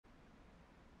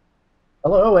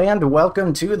Hello and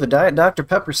welcome to the Diet Dr.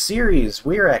 Pepper series.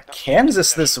 We are at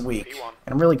Kansas this week,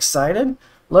 and I'm really excited.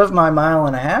 Love my mile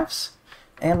and a halves,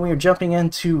 and we are jumping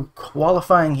into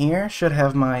qualifying here. Should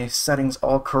have my settings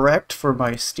all correct for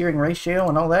my steering ratio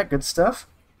and all that good stuff.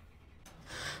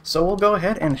 So we'll go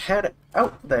ahead and head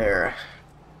out there.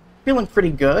 Feeling pretty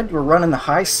good. We're running the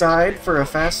high side for a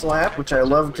fast lap, which I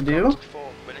love to do.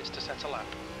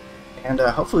 And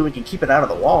hopefully we can keep it out of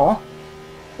the wall,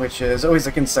 which is always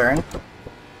a concern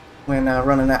when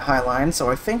running that high line.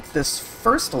 So I think this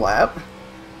first lap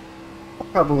I'll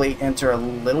probably enter a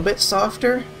little bit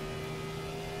softer,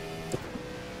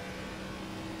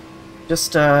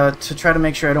 just to try to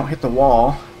make sure I don't hit the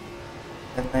wall,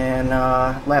 and then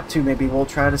lap 2 maybe we'll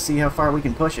try to see how far we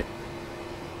can push it.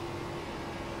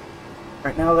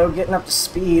 Right now though, getting up to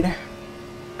speed.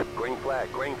 Green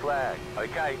flag, green flag.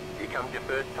 Okay, here comes your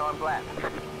first time lap.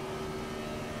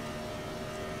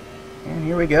 And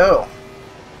here we go.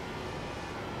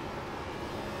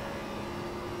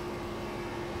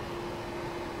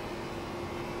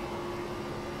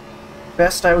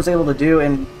 Best I was able to do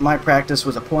in my practice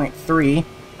was a .3.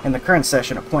 In the current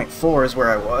session, a .4 is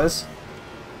where I was.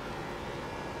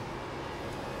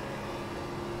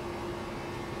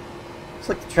 Looks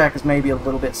like the track is maybe a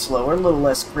little bit slower, a little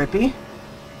less grippy.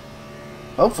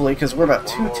 Hopefully, because we're about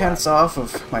 2/10 off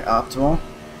of my optimal.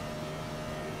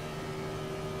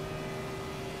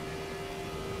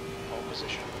 Pole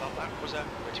position, that was at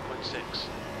 20.6.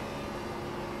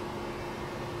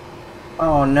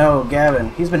 Oh no,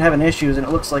 Gavin. He's been having issues, and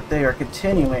it looks like they are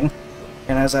continuing.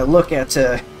 And as I look at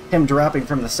him dropping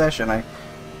from the session, I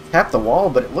tapped the wall,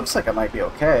 but it looks like I might be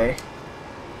okay.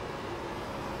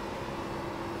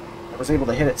 I was able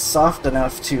to hit it soft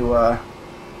enough to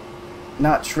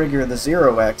not trigger the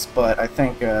 0x, but I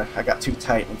think I got too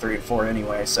tight in 3 and 4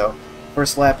 anyway, so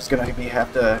first lap is going to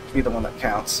have to be the one that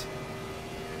counts.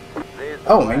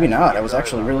 Oh, maybe not. I was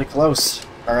actually really close.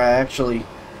 Or I actually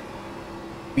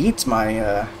beat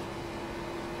my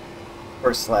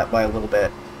first lap by a little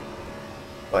bit.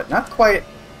 But not quite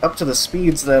up to the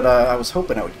speeds that I was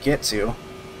hoping I would get to.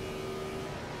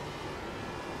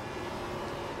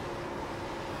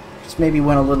 Just maybe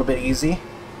went a little bit easy.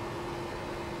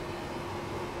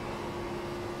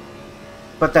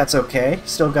 But that's okay.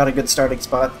 Still got a good starting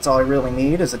spot. That's all I really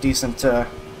need, is a decent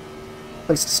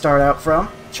place to start out from.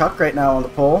 Chuck right now on the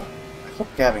pole. I hope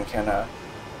Gavin can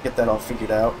get that all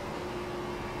figured out.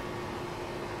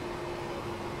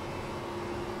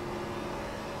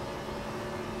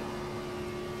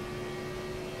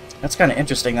 That's kind of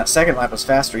interesting. That second lap was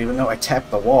faster, even though I tapped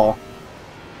the wall.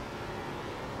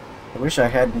 I wish I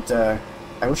hadn't. I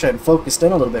wish I had focused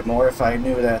in a little bit more if I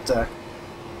knew that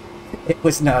it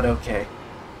was not okay.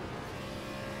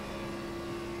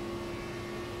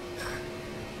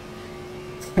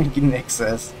 Thank you, Nick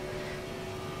says.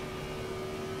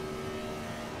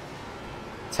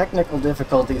 Technical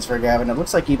difficulties for Gavin. It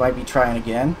looks like he might be trying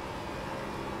again.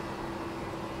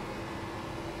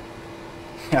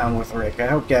 I'm with Rick. I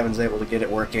hope Gavin's able to get it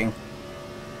working.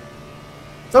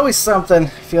 It's always something,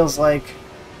 feels like.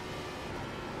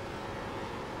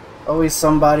 Always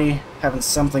somebody having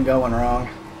something going wrong.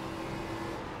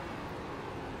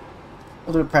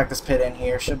 We'll do a practice pit in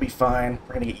here. Should be fine.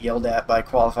 We're going to get yelled at by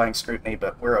qualifying scrutiny,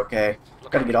 but we're okay.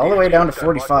 Got to get all the way down to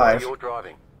 45.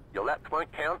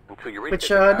 Which,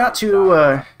 not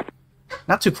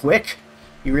too quick.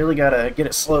 You really got to get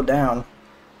it slowed down.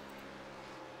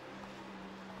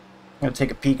 I'm going to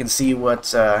take a peek and see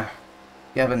what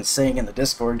Gavin's saying in the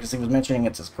Discord, because he was mentioning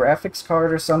it's his graphics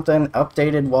card or something,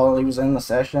 updated while he was in the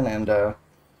session, and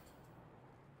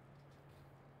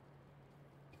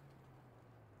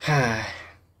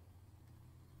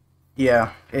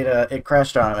yeah, it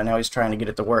crashed on him, and now he's trying to get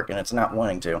it to work, and it's not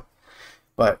wanting to.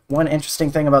 But one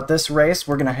interesting thing about this race,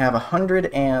 we're going to have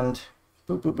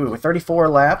 34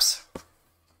 laps,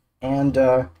 and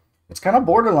it's kind of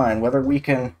borderline whether we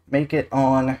can make it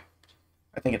on,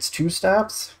 I think it's 2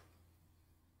 stops.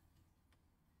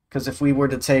 Because if we were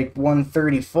to take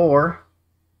 134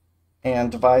 and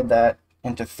divide that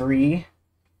into 3,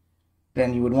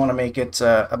 then you would want to make it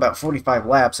about 45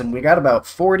 laps, and we got about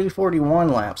 41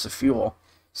 laps of fuel.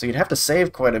 So you'd have to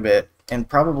save quite a bit, and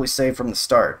probably save from the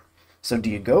start. So do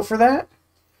you go for that?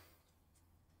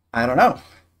 I don't know.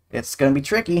 It's going to be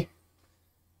tricky.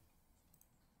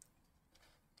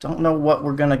 Don't know what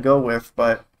we're going to go with,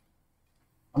 but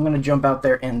I'm going to jump out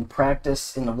there and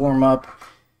practice in the warm-up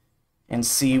and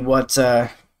see what our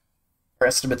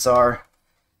estimates are.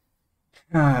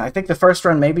 I think the first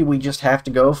run, maybe we just have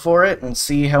to go for it and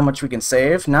see how much we can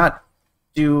save. Not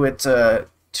do it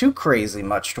too crazy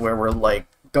much to where we're like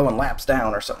going laps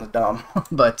down or something dumb.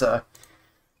 But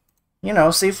you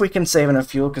know, see if we can save enough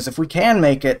fuel, because if we can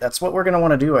make it, that's what we're going to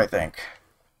want to do, I think.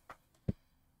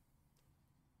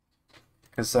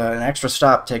 Because an extra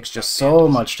stop takes just so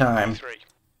much time.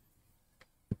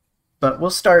 But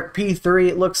we'll start P3,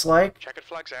 it looks like.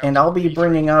 And I'll be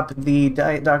bringing up the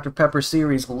Diet Dr. Pepper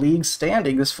Series League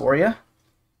standings for you.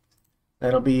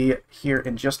 That'll be here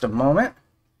in just a moment.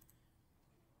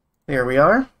 There we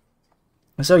are.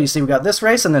 So you see we got this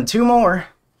race and then 2 more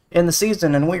in the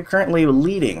season, and we're currently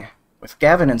leading with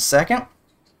Gavin in second.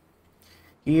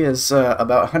 He is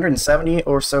about 170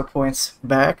 or so points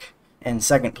back in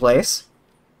second place.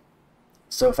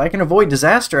 So if I can avoid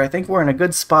disaster, I think we're in a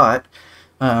good spot.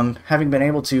 Having been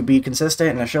able to be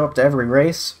consistent and show up to every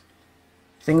race,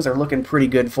 things are looking pretty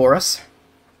good for us.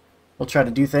 We'll try to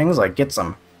do things like get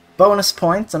some bonus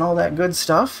points and all that good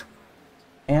stuff,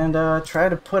 and try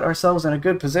to put ourselves in a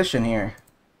good position here.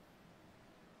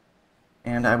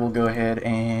 And I will go ahead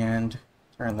and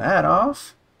turn that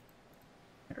off.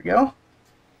 There we go.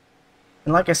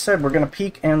 And like I said, we're going to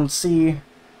peek and see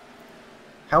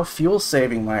how fuel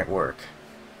saving might work.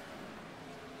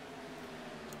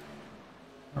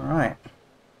 Alright.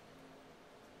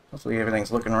 Hopefully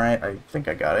everything's looking right. I think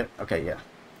I got it. Okay, yeah.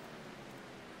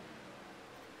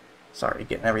 Sorry,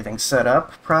 getting everything set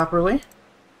up properly.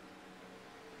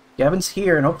 Gavin's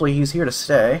here, and hopefully he's here to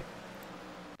stay.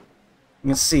 You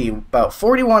can see, about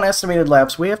 41 estimated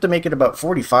laps. We have to make it about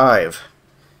 45.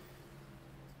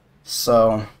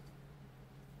 So,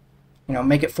 you know,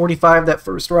 make it 45 that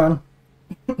first run.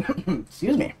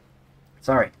 Excuse me.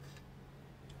 Sorry.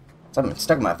 Something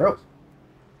stuck in my throat.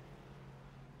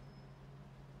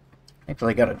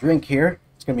 Actually, I got a drink here.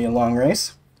 It's going to be a long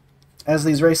race, as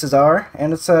these races are,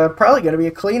 and it's probably going to be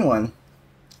a clean one,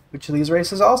 which these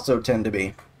races also tend to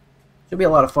be. Should be a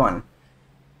lot of fun.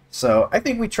 So I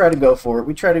think we try to go for it.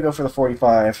 We try to go for the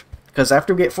 45, because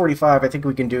after we get 45, I think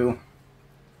we can do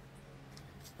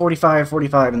 45,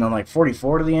 45, and then like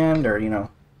 44 to the end, or, you know,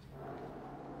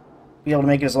 be able to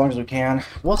make it as long as we can.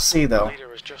 We'll see, though.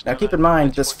 Now keep in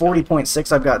mind, this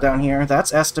 40.6 I've got down here,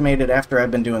 that's estimated after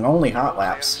I've been doing only hot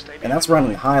laps, and that's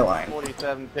running the high line.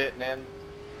 47 pitting in.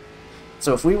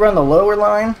 So if we run the lower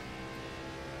line,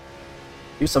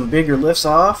 do some bigger lifts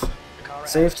off,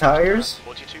 save tires,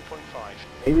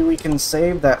 maybe we can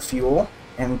save that fuel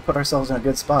and put ourselves in a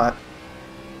good spot.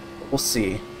 But we'll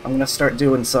see. I'm going to start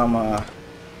doing some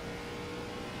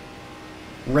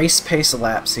race pace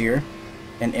laps here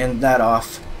and end that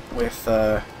off with,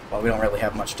 well, we don't really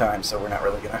have much time, so we're not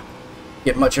really going to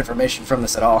get much information from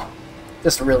this at all.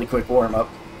 Just a really quick warm-up.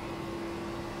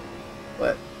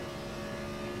 But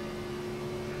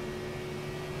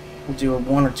we'll do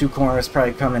 1 or 2 corners,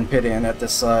 probably come and pit in at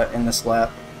this in this lap.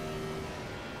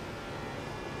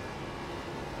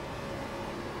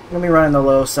 I'm going to be running the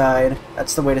low side.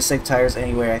 That's the way to save tires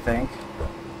anyway, I think.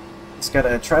 Just got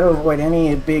to try to avoid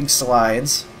any big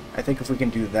slides. I think if we can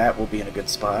do that, we'll be in a good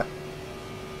spot.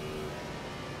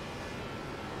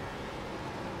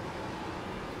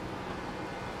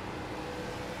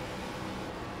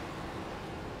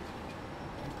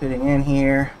 Pitting in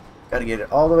here. Got to get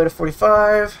it all the way to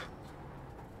 45.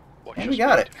 And we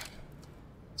got it.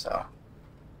 So,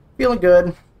 feeling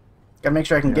good. Got to make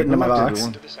sure I can get into my box.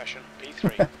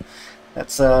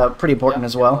 That's pretty important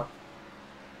as well.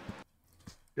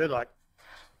 Good luck.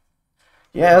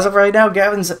 Yeah, as of right now,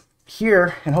 Gavin's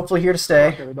here, and hopefully here to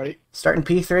stay. Everybody. Starting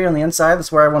P3 on the inside, that's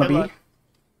where I want to be.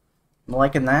 I'm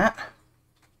liking that.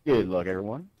 Good luck,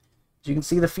 everyone. As you can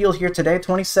see the field here today,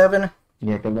 27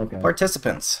 Yeah, good luck, guys.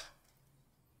 participants.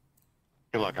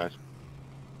 Good luck, guys.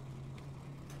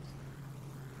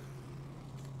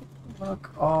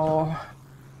 Look all...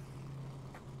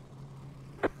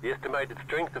 The estimated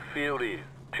strength of field is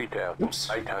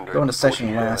 2,800. Going to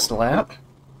session last lap.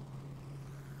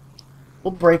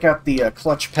 We'll break out the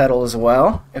clutch pedal as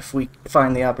well, if we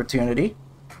find the opportunity.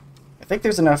 I think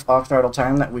there's enough off-throttle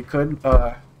time that we could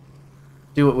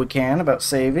do what we can about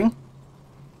saving.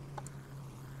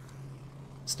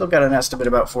 Still got an estimate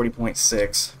about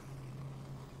 40.6.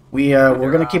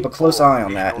 We're going to keep a close eye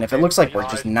on that, and if it looks like we're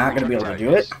just not going to be able to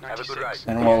do it,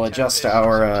 then we'll adjust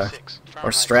our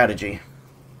strategy.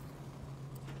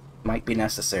 Might be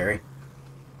necessary.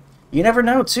 You never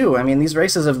know, too. I mean, these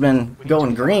races have been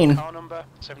going green,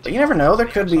 but you never know. There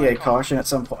could be a caution at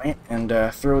some point, and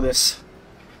throw this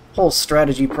whole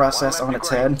strategy process on its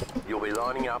head. You'll be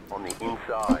lining up on the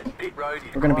inside. Pit road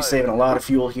is We're going to be saving a lot of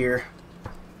fuel here.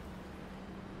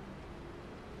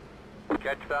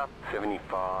 Catch up,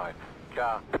 75.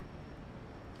 Car.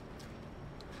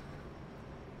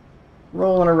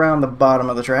 Rolling around the bottom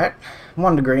of the track.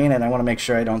 1 to green, and I want to make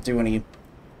sure I don't do any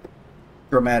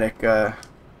dramatic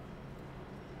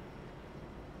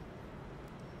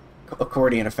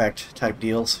accordion effect type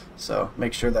deals. So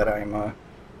make sure that I'm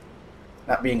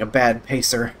not being a bad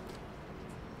pacer.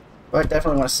 But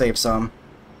definitely want to save some.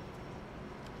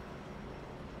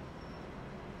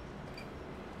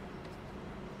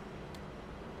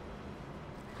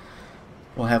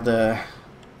 We'll have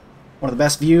one of the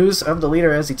best views of the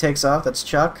leader as he takes off. That's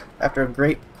Chuck after a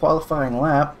great qualifying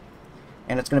lap.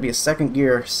 And it's going to be a second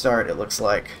gear start, it looks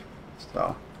like.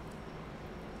 So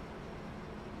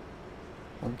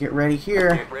we'll get ready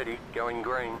here. Get ready, going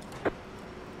green.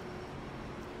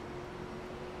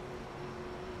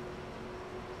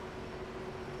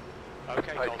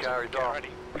 Okay, Right, Dalton, car is get off. ready.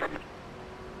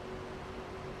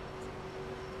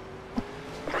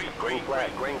 Green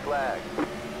flag, green flag.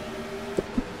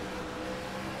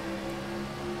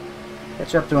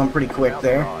 Catch up to him pretty quick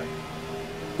there. Outside.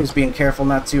 He's being careful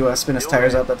not to spin his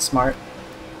tires out. That's smart.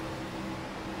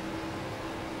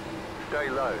 Stay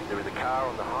low, there is a car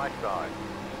on the high side.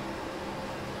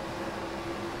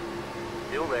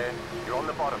 Still there, you're on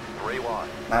the bottom, 3 wide.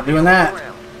 Not doing that.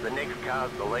 Around. The next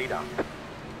car's the leader.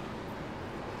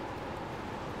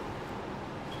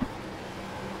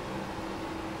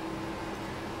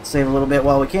 Save a little bit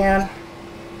while we can.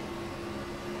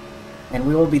 And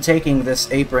we will be taking this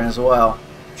apron as well.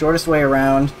 Shortest way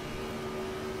around.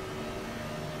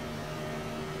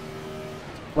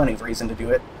 Plenty of reason to do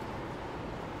it.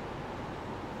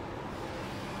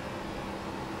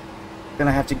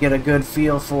 Gonna have to get a good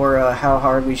feel for how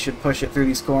hard we should push it through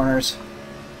these corners.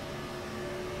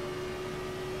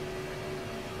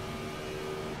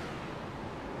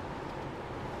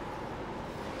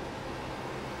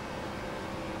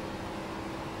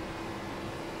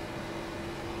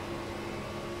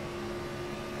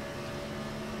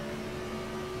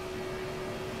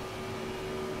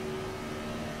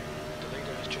 The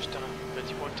leader has just done a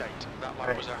 30.8. That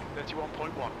lap was a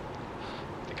 31.1.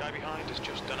 The guy behind has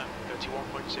just done a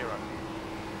 31.0.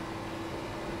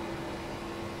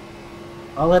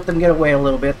 I'll let them get away a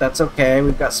little bit. That's okay.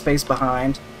 We've got space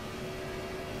behind.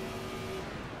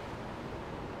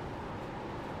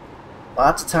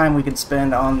 Lots of time we can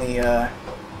spend on the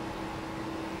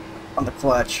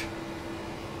clutch.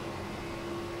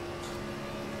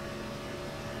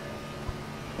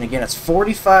 And again, it's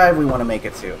 45 we want to make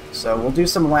it to. So we'll do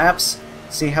some laps,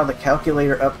 see how the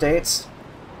calculator updates.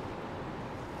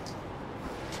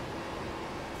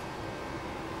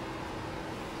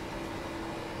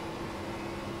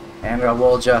 And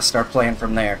we'll adjust our plan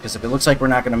from there, because if it looks like we're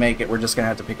not going to make it, we're just going to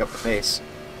have to pick up the pace.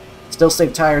 Still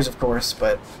save tires, of course,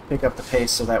 but pick up the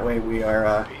pace so that way we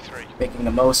are P3. making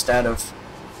the most out of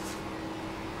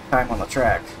time on the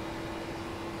track.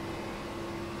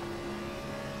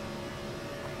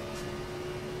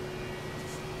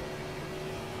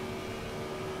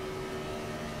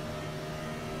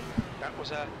 That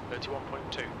was a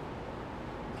 31.2.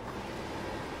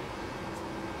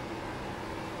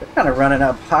 They're kind of running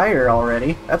up higher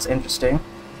already. That's interesting.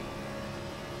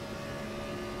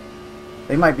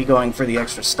 They might be going for the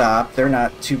extra stop. They're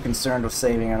not too concerned with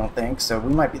saving, I don't think, so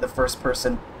we might be the first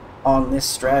person on this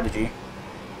strategy.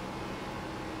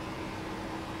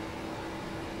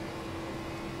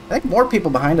 I think more people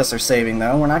behind us are saving,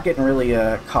 though. We're not getting really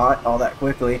caught all that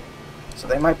quickly, so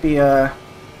they might be trying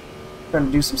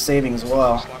to do some saving as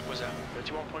well. This lap was a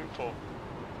 31.4.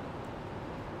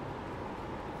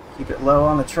 Keep it low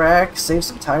on the track, save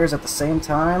some tires at the same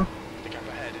time, The gap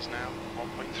ahead is now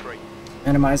 1.3.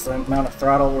 minimize the amount of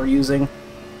throttle we're using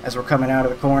as we're coming out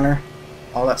of the corner.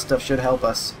 All that stuff should help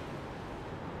us.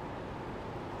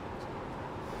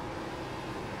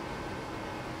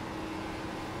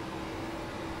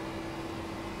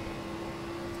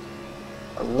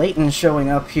 Leighton showing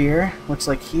up here. Looks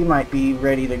like he might be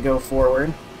ready to go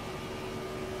forward.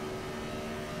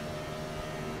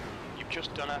 You've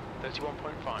just done a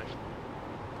 31.5.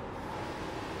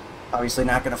 Obviously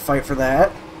not going to fight for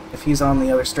that. If he's on the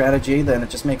other strategy, then it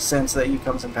just makes sense that he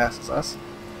comes and passes us.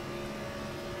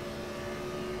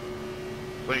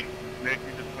 Wait, Nick,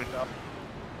 you just went up.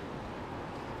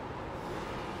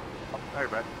 All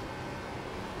right, man.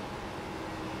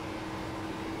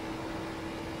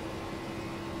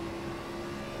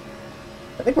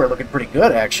 I think we're looking pretty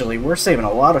good, actually. We're saving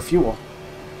a lot of fuel.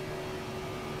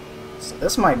 So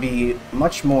this might be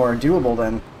much more doable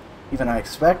than even I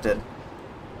expected.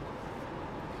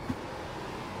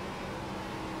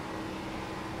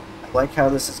 I like how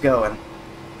this is going.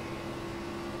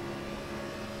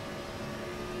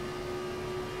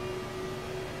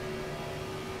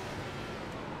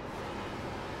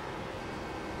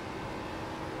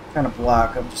 Trying to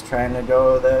block. I'm just trying to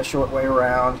go the short way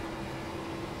around.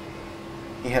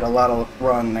 He had a lot of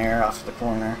run there off the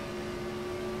corner.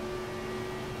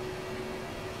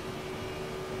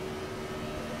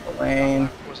 Lane.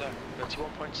 That was a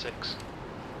 31.6.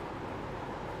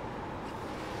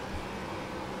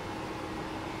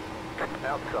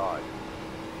 Outside.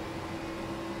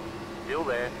 Still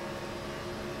there.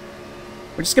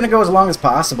 We're just going to go as long as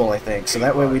possible, I think, so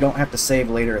that way we don't have to save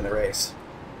later in the race.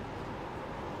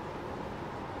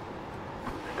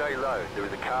 Stay low. There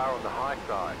is a car on the high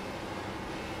side.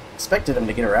 Expected him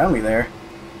to get around me there.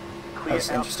 Clear That's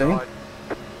interesting. outside.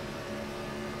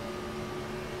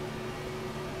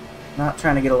 Not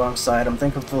trying to get alongside him.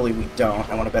 Thankfully we don't.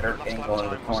 I want a better Last angle lap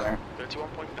into the time was corner.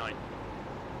 31.9.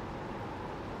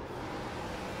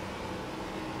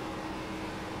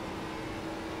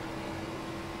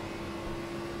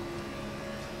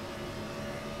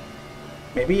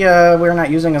 Maybe we're not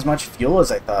using as much fuel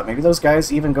as I thought. Maybe those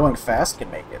guys even going fast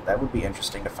can make it. That would be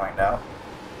interesting to find out.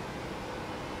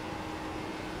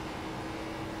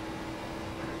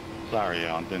 Sorry,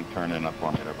 Alan, didn't turn in up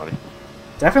on you there, buddy.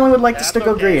 Definitely would like to That's stick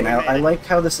okay, green. we I made it. like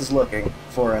how this is looking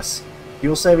for us.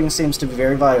 Fuel saving seems to be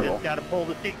very viable. Just gotta pull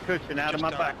the seat cushion out of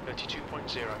Just my back.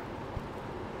 32.0.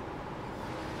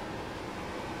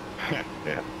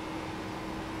 Yeah.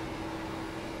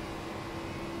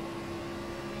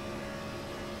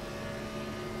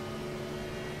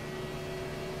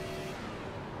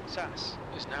 Sass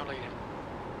is now leading.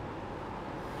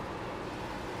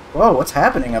 Whoa, what's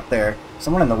happening up there?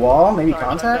 Someone in the wall? Maybe Sorry,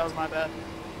 contact? That was my bad.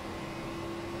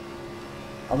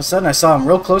 All of a sudden I saw him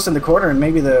real close in the corner and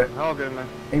maybe All good, man.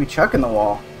 maybe Chuck in the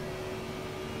wall.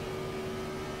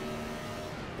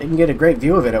 Didn't get a great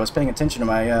view of it. I was paying attention to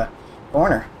my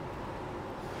corner.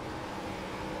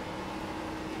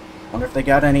 Wonder if they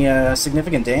got any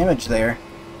significant damage there.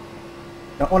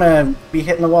 Don't want to be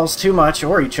hitting the walls too much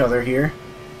or each other here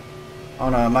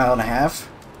on a 1.5 miles,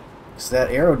 because that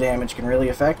aero damage can really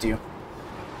affect you.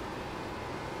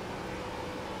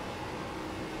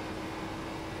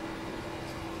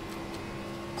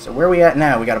 So where are we at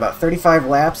now? We got about 35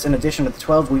 laps in addition to the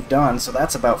 12 we've done, so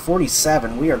that's about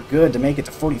 47. We are good to make it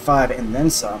to 45 and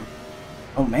then some.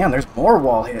 Oh man, there's more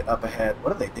wall hit up ahead.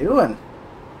 What are they doing?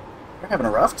 They're having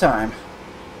a rough time.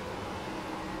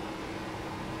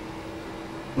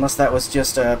 Unless that was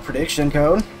just a prediction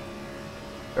code.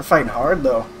 They're fighting hard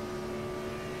though.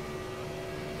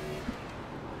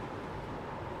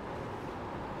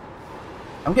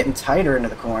 I'm getting tighter into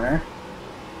the corner,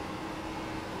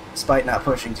 despite not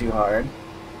pushing too hard.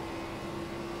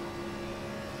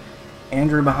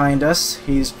 Andrew behind us,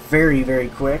 he's very, very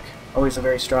quick. Always a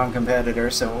very strong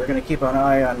competitor, so we're going to keep an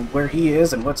eye on where he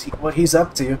is and what he's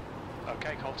up to.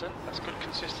 Okay, Colton, that's good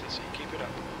consistency. Keep it up.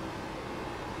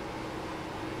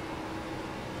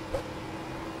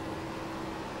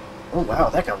 Oh wow,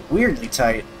 that got weirdly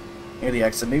tight near the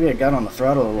exit. Maybe I got on the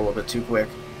throttle a little bit too quick.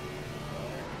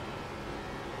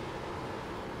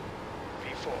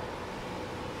 V4.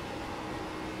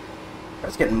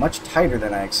 That's getting much tighter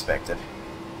than I expected.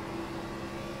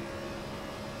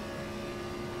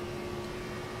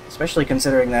 Especially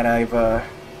considering that I've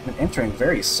been entering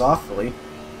very softly.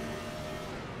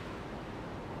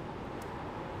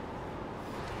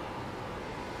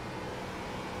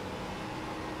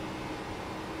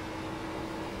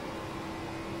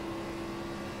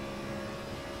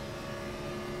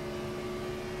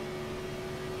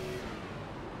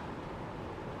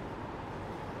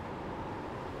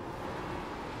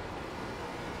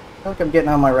 I feel like I'm getting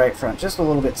on my right front just a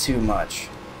little bit too much.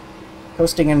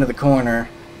 Coasting into the corner,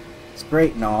 it's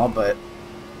great and all, but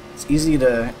it's easy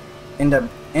to end up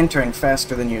entering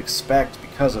faster than you expect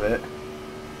because of it.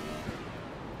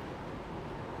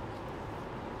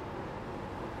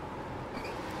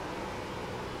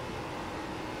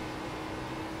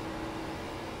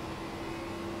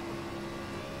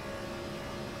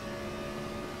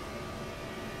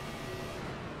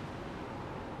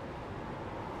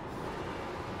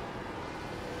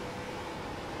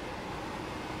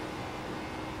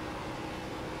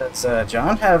 Does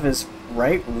John have his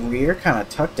right rear kind of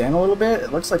tucked in a little bit?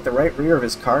 It looks like the right rear of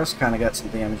his car's kind of got some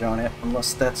damage on it,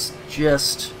 unless that's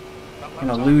just an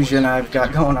illusion I've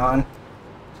got going on.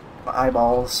 My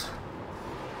eyeballs.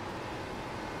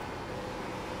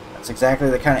 That's exactly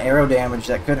the kind of aero damage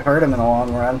that could hurt him in the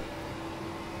long run.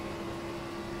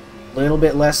 A little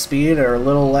bit less speed or a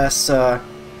little less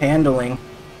handling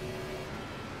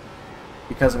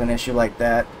because of an issue like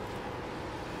that.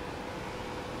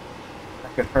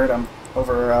 Could hurt him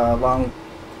over long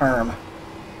term.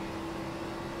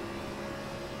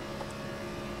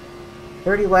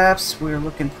 30 laps, we're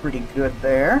looking pretty good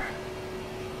there.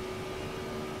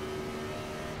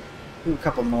 Do a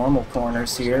couple normal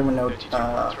corners here with no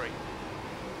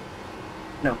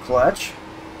clutch.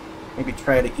 Maybe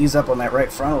try to ease up on that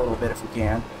right front a little bit if we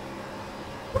can.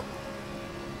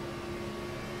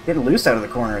 getting loose out of the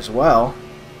corner as well,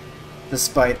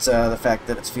 despite the fact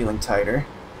that it's feeling tighter.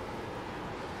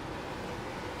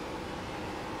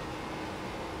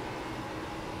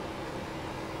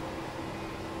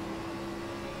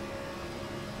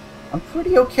 I'm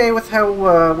pretty okay with how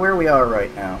where we are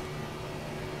right now.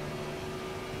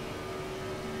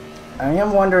 I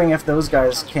am wondering if those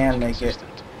guys can make it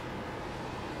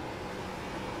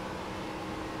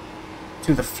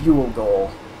to the fuel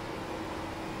goal,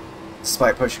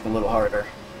 despite pushing a little harder.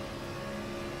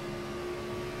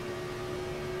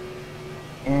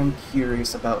 I'm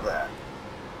curious about that.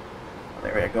 Oh,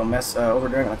 there we go,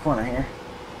 overdoing the corner here.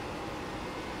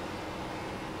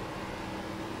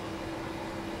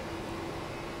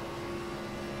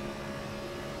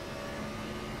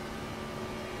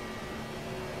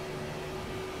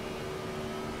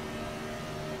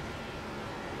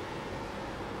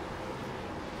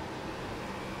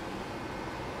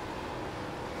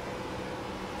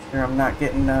 Sure, I'm not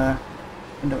getting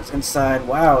windows inside.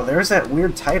 Wow, there's that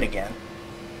weird tight again.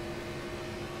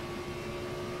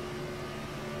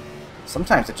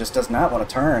 Sometimes it just does not want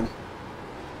to turn.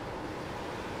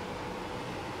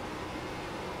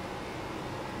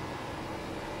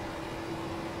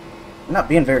 I'm not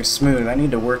being very smooth. I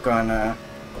need to work on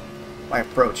my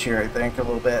approach here, I think, a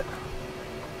little bit.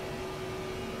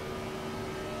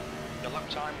 Your lap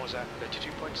time was at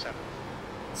 32.7.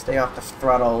 Stay off the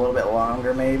throttle a little bit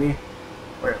longer, maybe.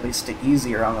 Or at least stay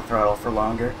easier on the throttle for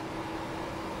longer.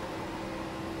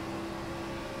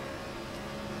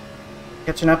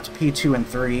 Catching up to P2 and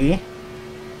 3.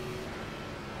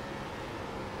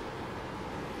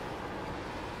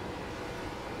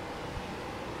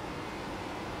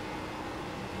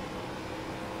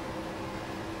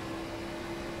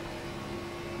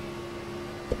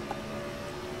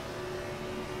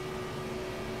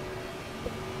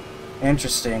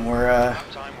 Interesting, we're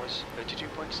Time was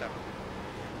 32.7.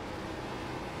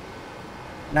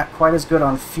 not quite as good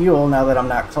on fuel now that I'm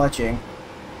not clutching.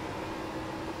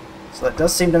 So that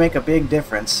does seem to make a big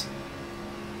difference.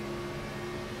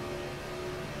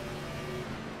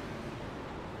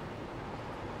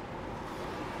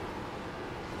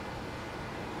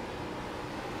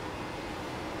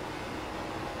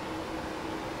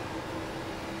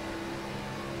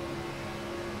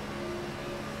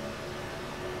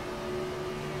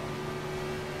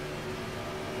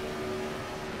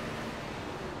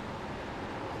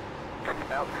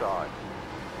 Outside.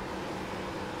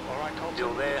 Alright, Colton.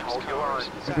 Still there, hold your line.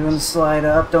 We're doing the slide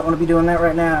up. Don't want to be doing that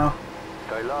right now.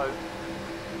 Stay low.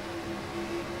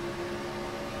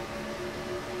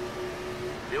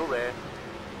 Still there.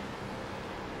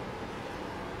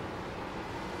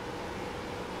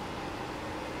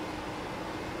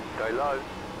 Stay low.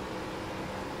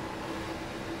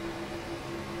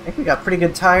 I think we got pretty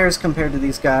good tires compared to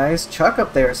these guys. Chuck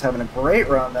up there is having a great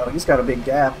run, though. He's got a big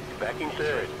gap. Back in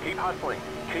third. Keep hustling.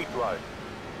 Keep low.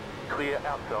 Clear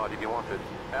outside if you want it.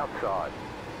 Outside.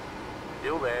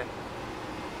 Still there.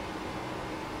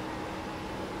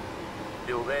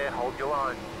 Still there. Hold your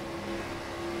line.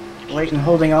 Leighton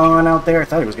holding on out there. I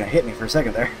thought he was going to hit me for a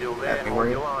second there. Still there. Got me Hold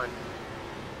worried. your line.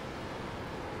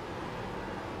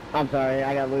 I'm sorry,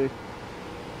 I got loose.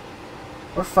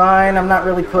 We're fine. I'm not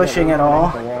really pushing at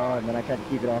all. The wall, and then I tried to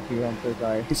keep it off you. I'm so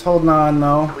sorry. He's holding on,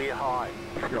 though. Clear high.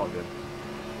 You're all good.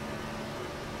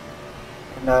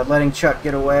 And letting Chuck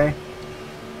get away.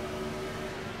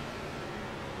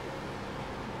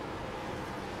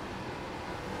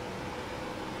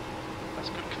 That's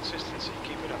good consistency.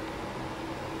 Keep it up.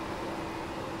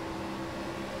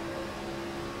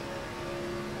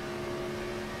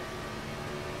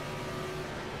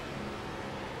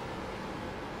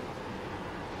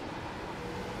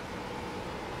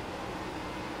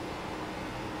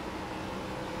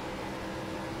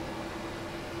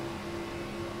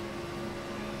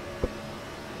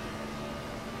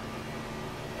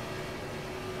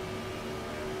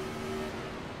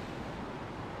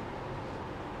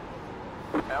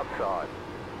 Outside.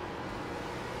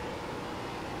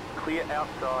 Clear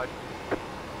outside.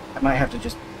 I might have to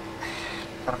just...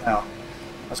 I don't know.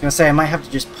 I was going to say I might have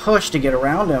to just push to get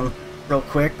around him real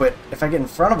quick, but if I get in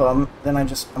front of him, then I'm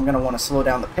going to want to slow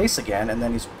down the pace again, and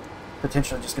then he's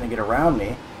potentially just going to get around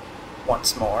me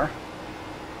once more.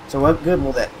 So what good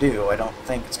will that do? I don't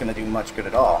think it's going to do much good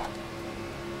at all.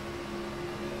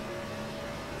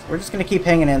 So we're just going to keep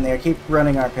hanging in there, keep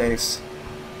running our pace.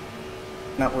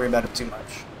 Not worry about it too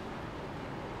much.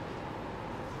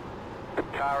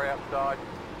 Car outside.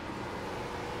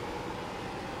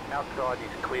 Outside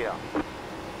is clear.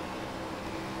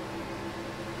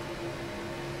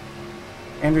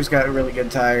 Andrew's got really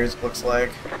good tires, looks like.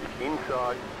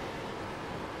 Inside.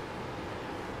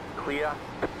 clear.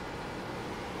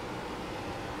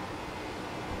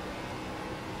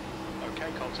 Okay,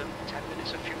 Colton, 10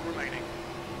 minutes of fuel remaining.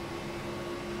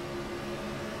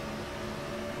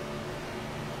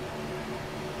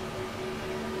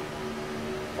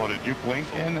 Well, did you blink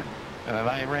in and then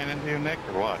I ran into you, Nick,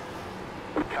 or what?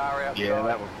 Car outside. Yeah,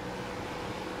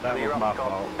 that Clear was up my top.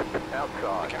 fault. The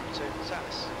Outside. captain,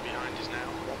 Sass, behind is now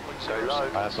 1.0 Go low.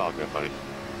 seconds. That's all good, buddy.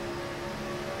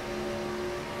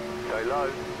 Go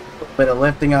low. Bit of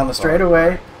lifting on the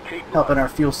straightaway, Keep low. helping our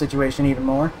fuel situation even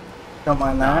more. Don't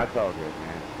mind Nah, that. it's all good,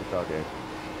 man. It's all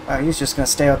good. He's just going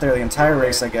to stay out there the entire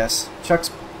race, I guess.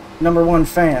 Chuck's #1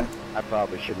 fan. I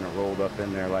probably shouldn't have rolled up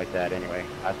in there like that anyway.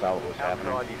 I saw what was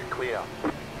happening. Outside is clear.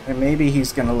 And maybe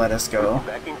he's going to let us go.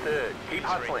 Back in third. Keep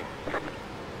hustling.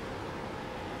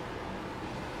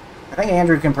 I think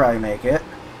Andrew can probably make it.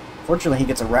 Fortunately, he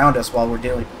gets around us while we're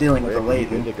dealing with the Rick, you good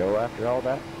Leighton. to go after all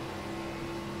that?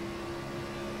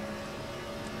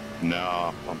 No,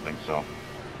 I don't think so.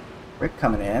 Rick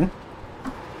coming in.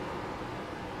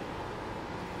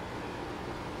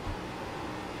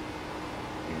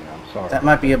 Yeah, I'm sorry. That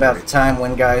might be about the time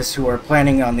when guys who are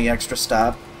planning on the extra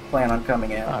stop plan on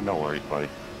coming in. Ah, no worries, buddy.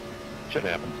 Shit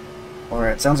happens. Or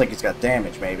it sounds like he's got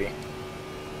damage, maybe.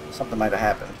 Something might have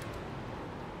happened.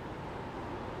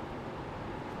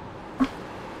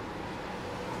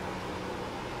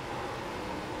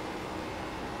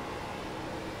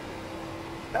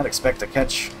 Not expect to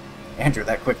catch Andrew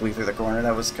that quickly through the corner.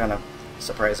 That was kind of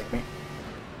surprising me.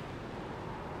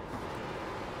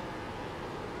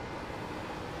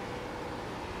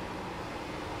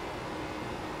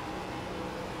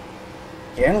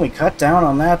 Again, we cut down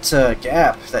on that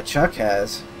gap that Chuck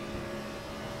has.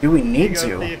 Do we need You go see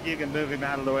to? if you can move him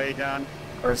out of the way, John.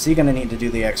 Or is he going to need to do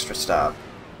the extra stop?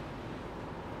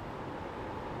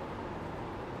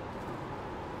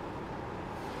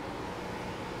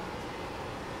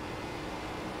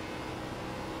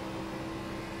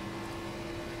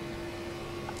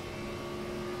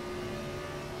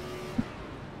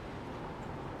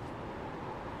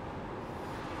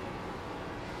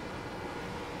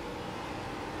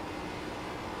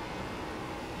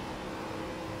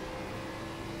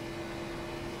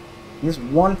 He's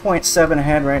 1.7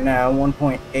 ahead right now,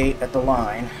 1.8 at the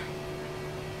line.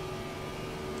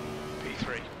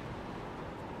 P3.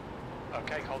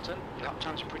 Okay, Colton, lap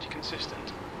times are pretty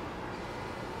consistent.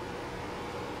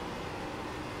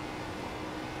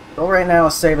 Goal right now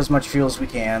is save as much fuel as we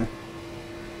can.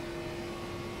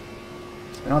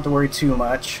 We don't have to worry too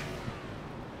much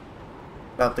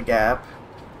about the gap.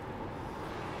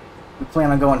 We plan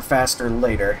on going faster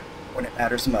later when it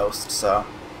matters most, so.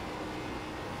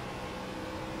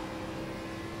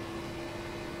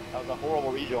 That was a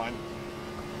horrible rejoin.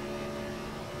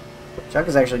 Chuck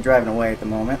is actually driving away at the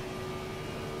moment.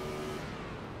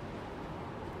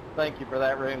 Thank you for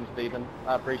that room, Stephen.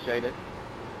 I appreciate it.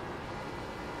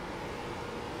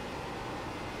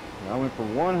 I went for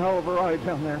one hell of a ride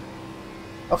down there.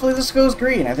 Hopefully this goes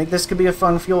green. I think this could be a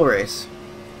fun fuel race.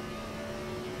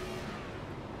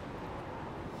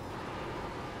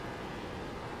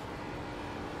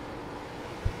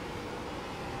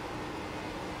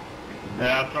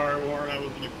 Yeah, sorry, Warren. I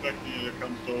wasn't expecting you to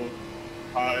come so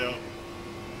high up.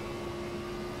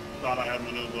 Thought I had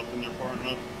my nose up in there far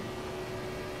enough.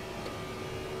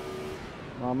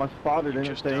 Well, my spotter didn't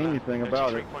Just say done a anything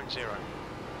about it. 33.0.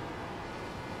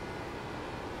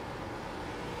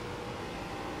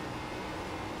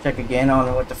 Check again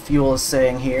on what the fuel is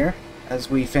saying here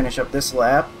as we finish up this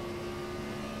lap.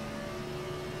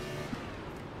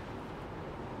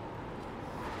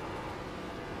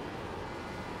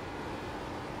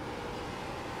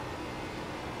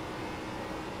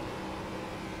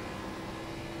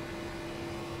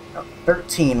 About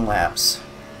 13 laps.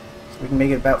 So we can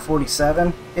make it about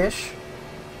 47-ish,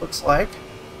 looks like.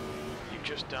 You've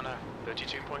just done a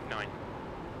 32.9.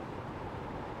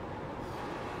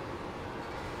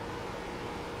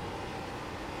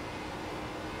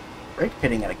 Brake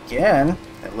pitting it again,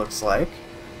 it looks like.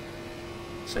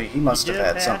 So he must have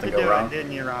had something go wrong.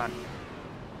 Didn't you, Ron?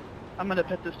 I'm gonna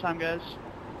pit this time, guys.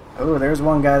 Oh, there's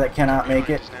one guy that cannot make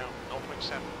it. Behind is now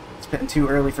 0.7. It's pitting too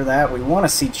early for that. We want to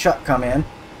see Chuck come in.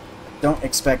 Don't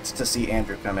expect to see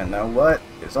Andrew come in, though. What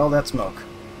is all that smoke?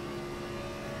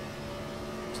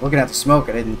 Just looking at the smoke,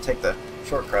 I didn't take the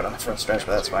shortcut on the front stretch,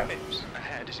 but that's fine.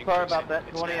 Ahead is Sorry about increasing. that,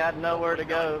 It's 20. I now had nowhere to 0.9.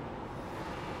 go.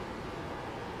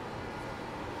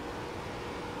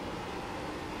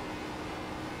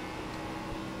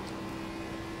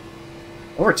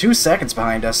 Over 2 seconds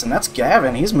behind us, and that's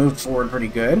Gavin. He's moved forward pretty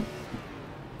good.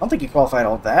 I don't think he qualified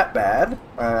all that bad,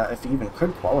 if he even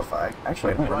could qualify.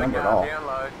 Actually, I don't Slow remember at car all. down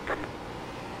low.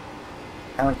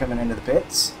 Allen coming into the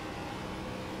pits.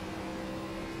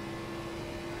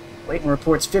 Layton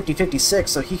reports 50-56,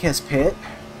 so he has pit.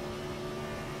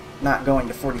 Not going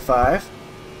to 45.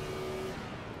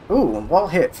 Ooh, wall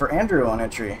hit for Andrew on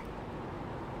entry.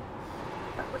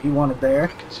 Not what he wanted there.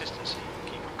 Consistency.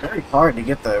 Keep on Very hard to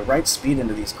get the right speed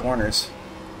into these corners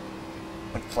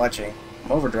when clutching.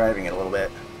 I'm overdriving it a little bit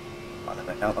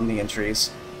on the entries.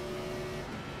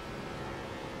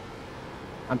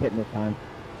 I'm pitting this time.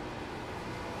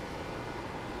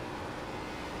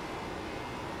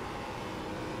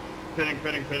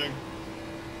 Pitting.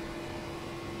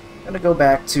 Gonna go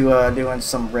back to doing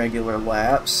some regular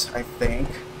laps, I think.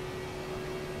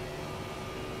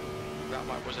 That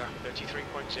lap was a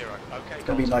 33.0. Okay. It's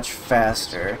gonna be much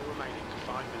faster. Still remaining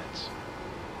for 5 minutes.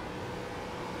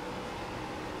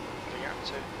 The gap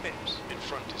to Pips in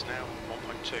front is now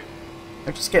 1.2.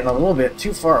 They're just getting a little bit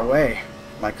too far away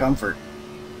for my comfort.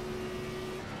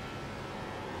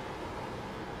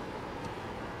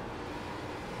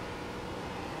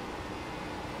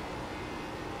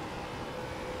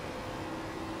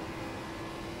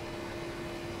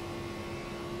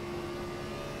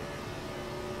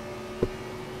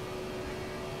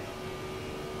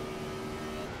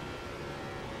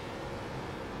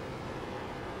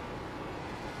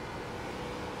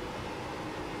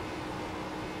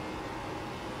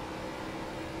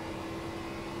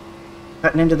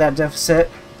 Cutting into that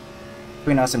deficit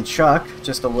between us and Chuck,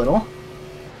 just a little.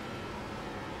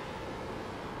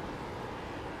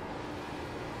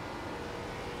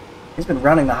 He's been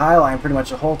running the high line pretty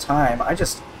much the whole time. I'd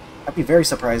be very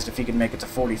surprised if he could make it to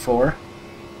 44.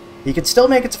 He could still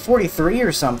make it to 43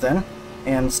 or something,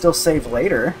 and still save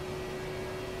later.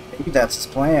 Maybe that's his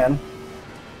plan.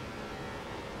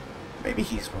 Maybe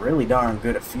he's really darn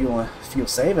good at fuel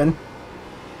saving.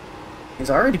 He's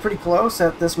already pretty close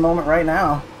at this moment right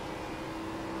now.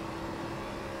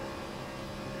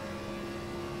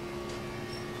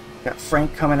 Got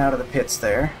Frank coming out of the pits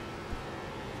there.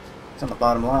 He's on the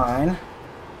bottom line.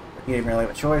 He didn't really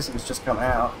have a choice, he was just coming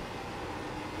out.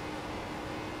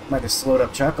 Might have slowed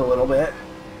up Chuck a little bit.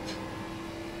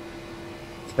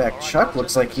 In fact, Chuck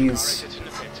looks like he's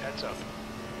a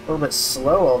little bit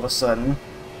slow all of a sudden.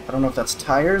 I don't know if that's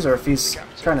tires or if he's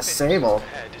trying to save all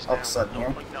of a sudden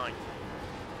here.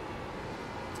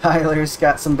 Tyler's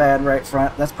got some bad right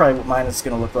front. That's probably what mine is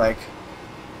going to look like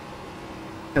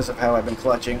because of how I've been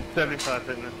clutching. 75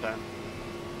 hitting this time.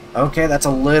 Okay, that's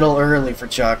a little early for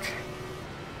Chuck.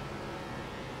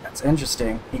 That's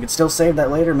interesting. He could still save that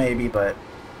later maybe, but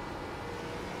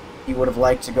he would have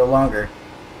liked to go longer.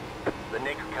 The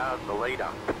next car's the leader.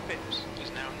 Pips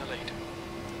is now in the lead.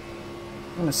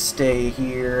 I'm going to stay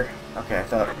here. Okay, I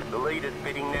thought... The leader's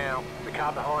pitting now. The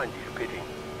car behind you's pitting.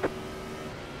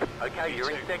 Okay, you're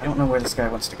in I second. don't know where this guy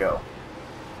wants to go.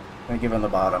 I'm going to give him the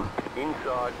bottom.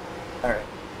 Inside. Alright.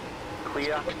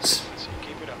 Clear. Consistency.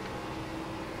 Keep it up.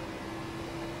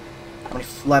 How many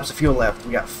laps of fuel left?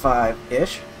 We got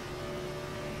 5-ish.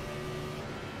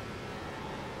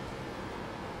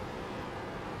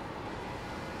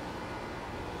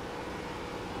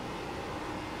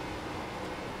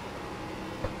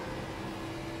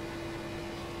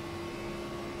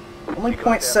 Only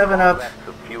 0.7 up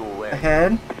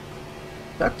ahead.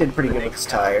 Duck did pretty good with his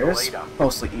tires.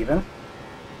 Mostly even.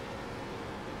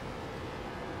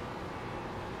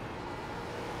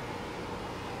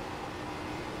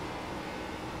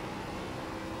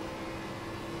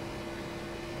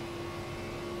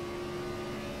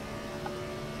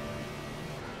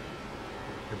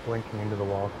 You're blinking into the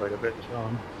wall quite a bit,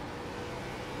 Sean.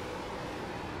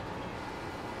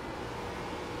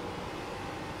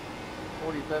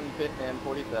 Pit and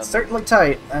 47. Certainly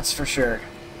tight, that's for sure.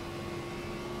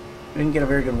 We didn't get a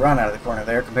very good run out of the corner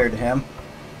there compared to him.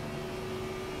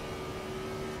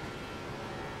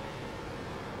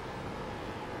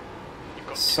 You've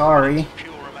got 2 Sorry. minutes of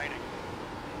fuel remaining.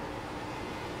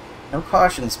 No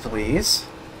cautions, please.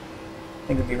 I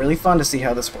think it'd be really fun to see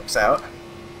how this works out.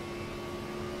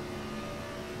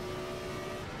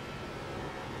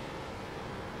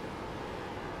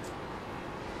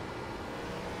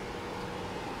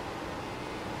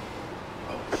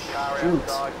 Car Shoot.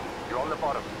 outside. You're on the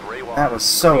bottom. 3 wide. That was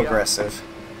so Clear. aggressive.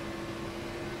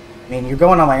 I mean, you're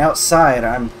going on my outside.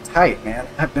 I'm tight, man.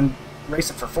 I've been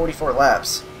racing for 44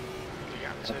 laps. The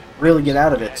gap to Really get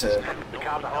out of it to The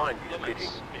car behind is pitting.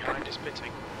 limits. Behind is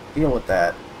pitting. deal with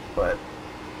that. But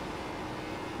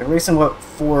they're racing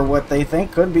for what they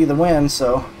think could be the win,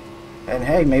 so... And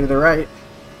hey, maybe they're right.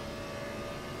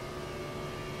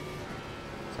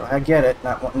 So I get it,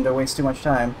 not wanting to waste too much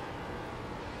time.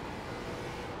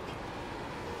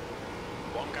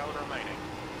 1 gallon remaining.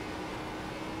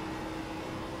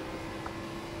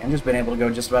 Andrew's been able to go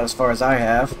just about as far as I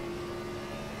have.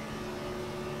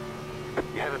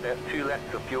 You have about 2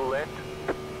 laps of fuel left.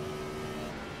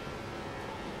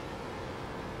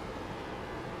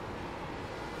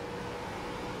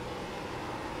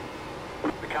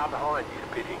 The car behind you is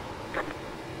pitting.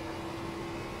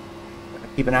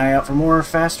 Keep an eye out for more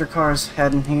faster cars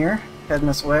heading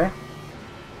this way.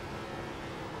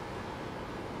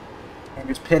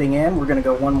 Andrew's pitting in. We're going to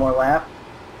go one more lap.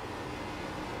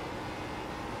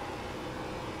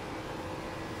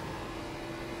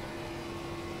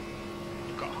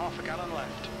 You've got half a gallon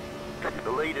left.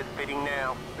 The leader's pitting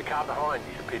now. The car behind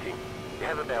you is pitting. You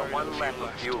have about Very 1 little lap fuel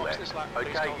of fuel Watch left. this lap, please,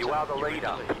 Okay, you Dalton. are the You're in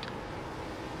leader. lead.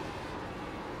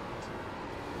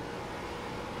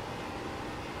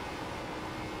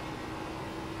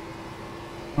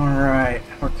 Alright,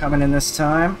 we're coming in this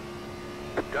time.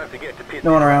 Don't forget to pit.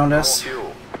 No one around more us.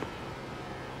 fuel.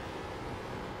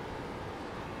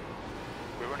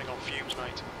 We're running on fumes,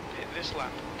 mate. In this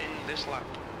lap. In this lap.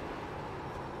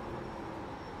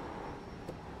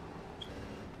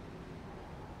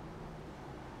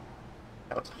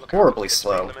 That was Look out horribly for the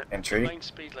slow speed limit. The entry. main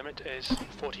speed limit is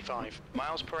 45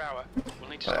 miles per hour. We'll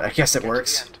need to I stop guess to it get to the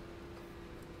works. end.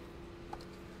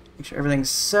 Make sure everything's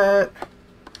set.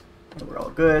 We're all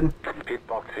good. Pit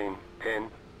box in 10.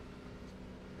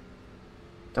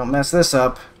 Don't mess this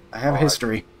up. I have Five.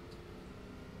 history.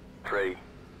 3,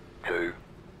 2,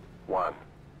 1.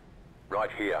 Right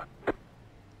here.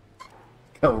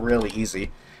 Go really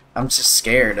easy. I'm just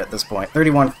scared at this point.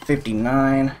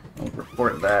 31:59. We'll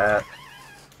report that.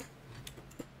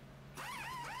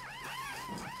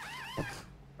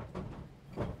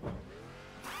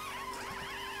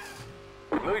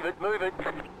 Move it, move it.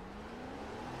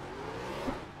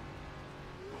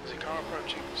 There's a car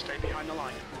approaching. Stay behind the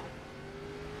line.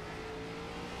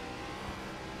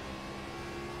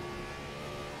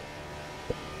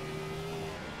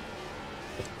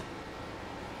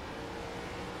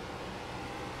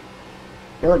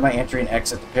 I feel like my entry and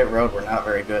exit to pit road were not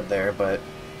very good there, but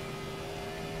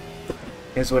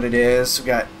here's what it is. We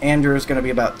got Andrew's going to be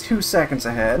about 2 seconds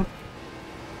ahead.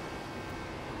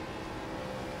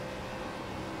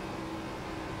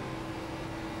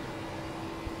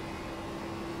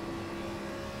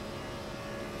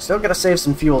 Still got to save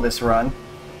some fuel this run.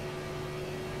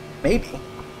 Maybe.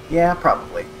 Yeah,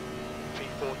 probably.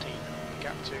 V14. The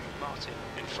gap to Martin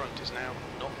in front is now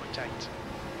 0.8.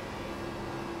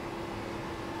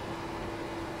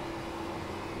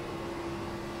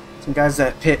 Some guys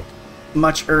that pit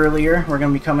much earlier, we're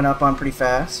going to be coming up on pretty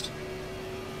fast.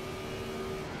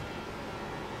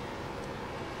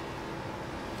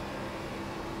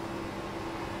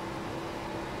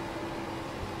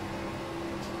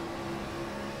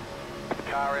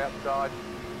 Car outside.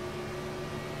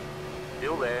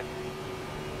 Still there.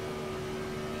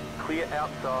 Clear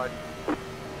outside.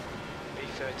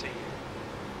 V13.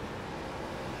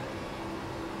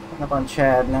 Coming up on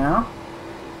Chad now.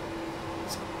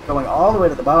 It's going all the way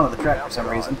to the bottom of the track for some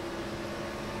reason.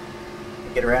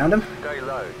 Get around him. Stay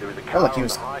low. There is a car Oh, look, he on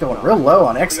was the high going side. real low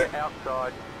on Clear exit.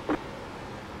 outside.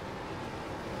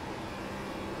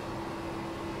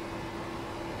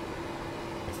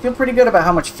 I feel pretty good about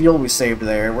how much fuel we saved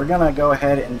there. We're going to go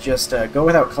ahead and just go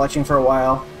without clutching for a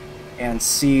while and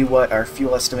see what our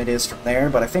fuel estimate is from there.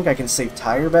 But I think I can save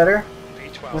tire better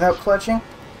V12. without clutching.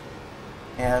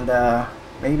 And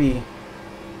maybe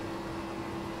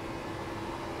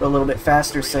go a little bit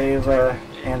faster, save,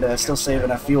 and still save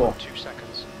enough fuel. 2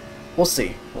 seconds. We'll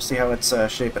see. We'll see how it's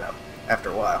shaping up after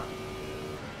a while.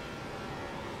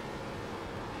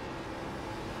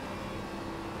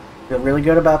 Feel really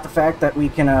good about the fact that we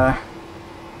can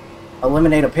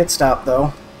eliminate a pit stop, though.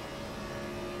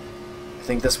 I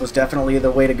think this was definitely the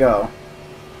way to go.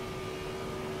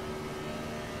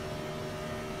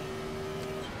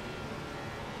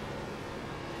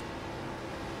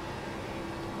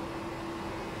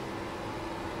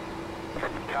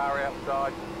 Car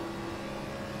outside.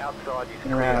 Outside is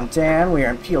Looking clear. around Dan, we are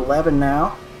in P11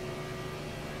 now.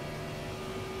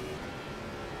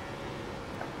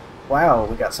 Wow,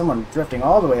 we got someone drifting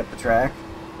all the way up the track.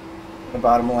 In the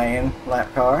bottom lane,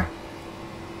 lap car.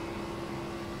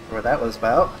 What that was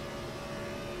about.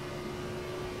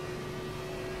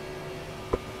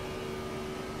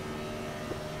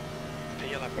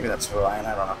 P11. Maybe that's the line,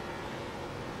 I don't know.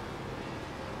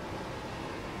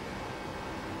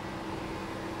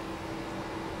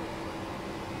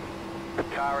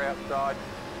 Car outside.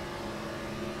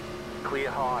 Clear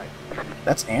high.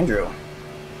 That's Andrew.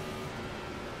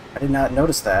 I did not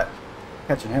notice that.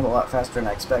 Catching him a lot faster than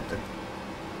I expected.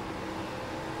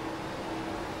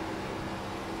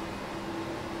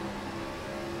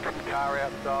 Car Car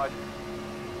outside.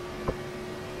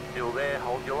 Still there,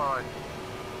 hold your line.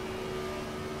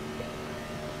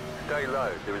 Stay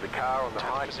low, there is a car on the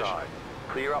high side.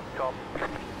 Clear up top.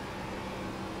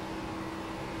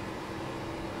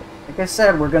 Like I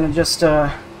said, we're gonna just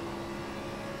gonna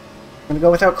go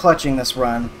without clutching this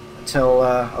run until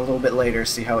a little bit later,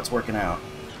 see how it's working out.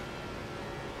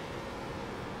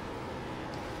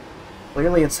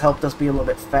 Clearly it's helped us be a little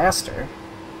bit faster.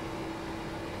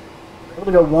 We're able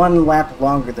to go one lap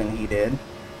longer than he did,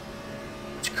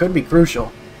 which could be crucial.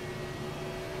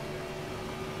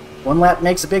 One lap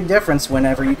makes a big difference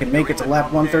whenever you can make it to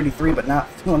lap 133 but not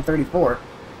 134.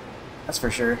 That's for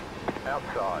sure.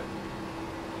 Outside.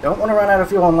 Don't want to run out of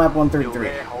fuel on lap Still 133.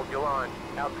 there, hold your line.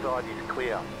 Outside is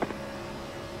clear.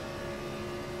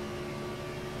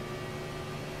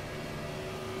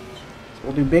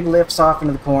 We'll do big lifts off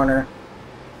into the corner.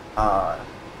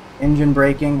 Engine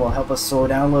braking will help us slow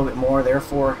down a little bit more,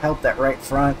 therefore help that right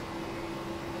front.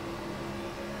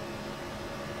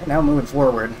 And now moving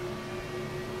forward.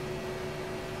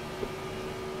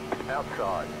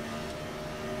 Outside.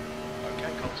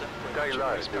 Okay, Colton. Stay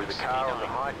low, there is a car on the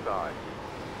high side.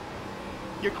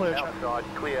 You're clear, Chuck. Outside,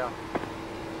 clear.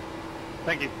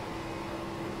 Thank you.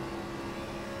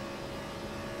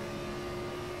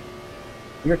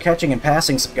 You're catching and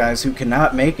passing some guys who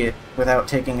cannot make it without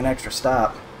taking an extra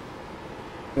stop.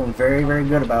 Feeling very, very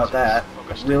good about that.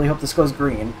 Really hope this goes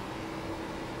green.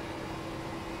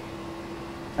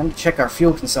 Time to check our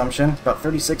fuel consumption. About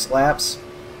 36 laps.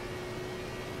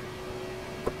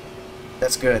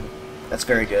 That's good. That's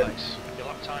very good. Your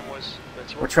lap time was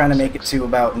 31. We're trying to make it to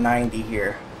about 90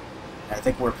 here. I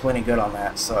think we're plenty good on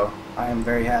that, so I am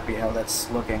very happy how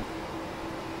that's looking.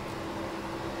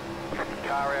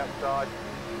 Car outside.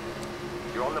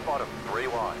 You're on the bottom, 3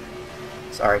 wide.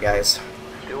 Sorry, guys.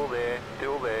 Still there,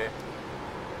 still there.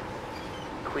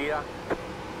 Clear.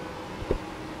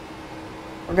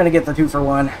 We're gonna get the 2 for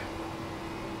 1.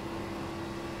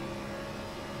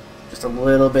 Just a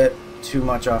little bit too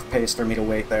much off pace for me to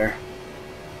wait there.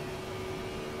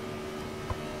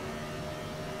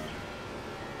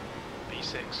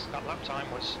 P6, that lap time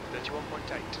was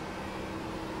 31.8.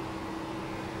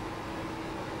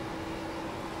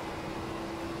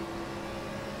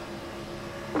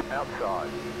 Outside.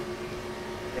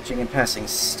 Catching and passing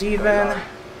Steven.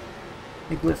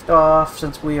 Big lift off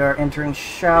since we are entering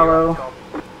shallow.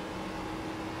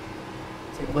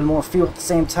 Take a little more fuel at the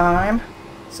same time.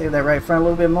 Save that right front a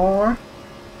little bit more.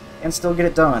 And still get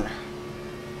it done.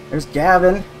 There's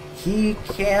Gavin. He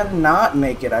cannot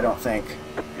make it, I don't think.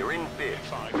 You're in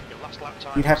fifth. Your last lap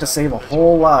time You'd have to was, save a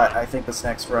whole lot, I think, this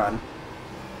next run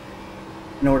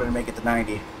in order to make it to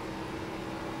 90.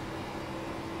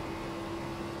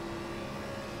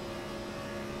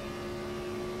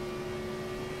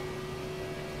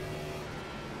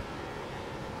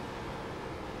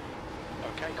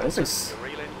 Okay, This is... you're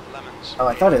reeling lemons. Oh,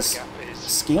 I thought his The gap is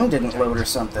scheme didn't load or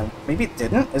something. Maybe it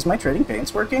didn't? Is my trading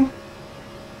paints working?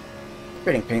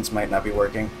 Trading paints might not be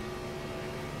working.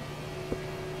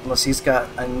 Unless he's got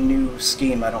a new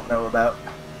scheme I don't know about.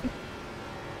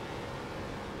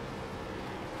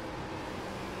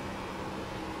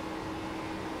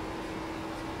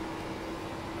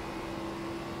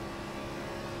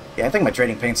 Yeah, I think my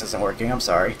trading paints isn't working. I'm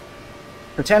sorry.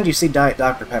 Pretend you see Diet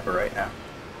Dr. Pepper right now.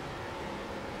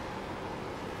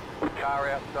 Car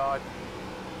outside.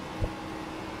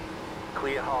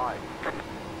 Clear high.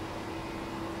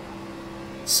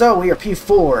 So, we are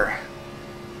P4.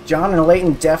 John and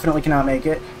Leighton definitely cannot make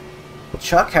it.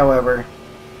 Chuck, however,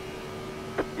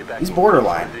 You're back he's in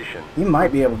borderline. position. He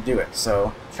might be able to do it.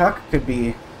 So, Chuck could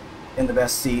be in the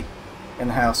best seat in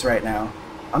the house right now.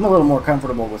 I'm a little more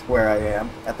comfortable with where I am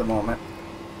at the moment.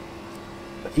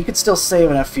 But he could still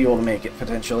save enough fuel to make it,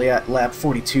 potentially, at lap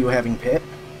 42 having pit.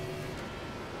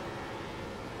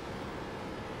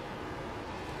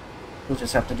 We'll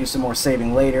just have to do some more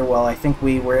saving later. Well, I think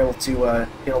we were able to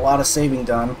get a lot of saving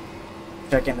done.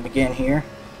 Check in to begin here.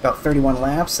 About 31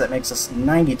 laps. That makes us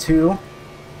 92.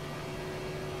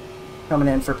 Coming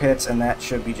in for pits, and that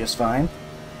should be just fine.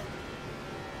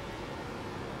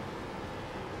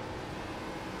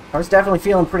 Car's definitely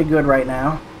feeling pretty good right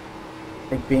now. I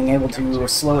think being able to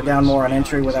slow it down more on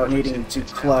entry without needing to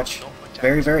clutch,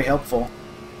 very, very helpful.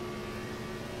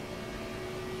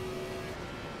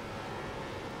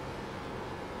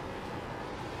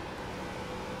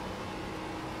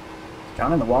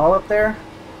 John in the wall up there?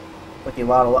 Like he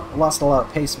lost a lot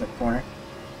of pace mid-corner.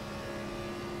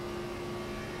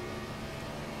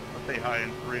 I'll say high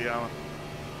in 3, Alan.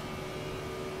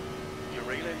 You're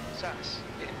reeling SAS.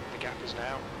 The gap is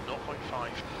now 0.5.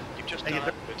 You've just Hey,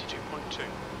 done 32.2.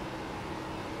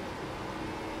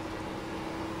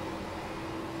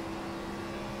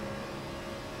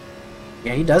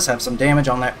 Yeah, he does have some damage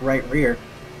on that right rear.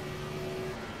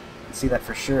 I can see that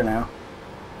for sure now.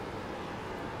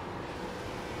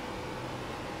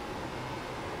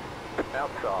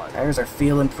 Outside. Tires are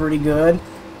feeling pretty good.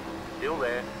 Still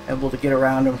there. Able to get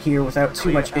around him here without too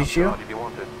Clear much issue. outside if you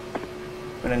want it.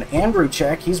 But an Andrew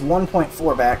check, he's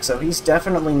 1.4 back, so he's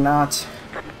definitely not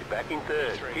Back in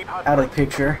third. Keep out hustling. of the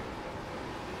picture.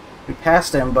 We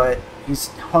passed him, but he's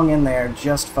hung in there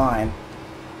just fine.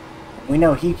 We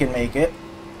know he can make it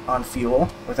on fuel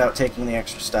without taking the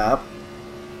extra stop.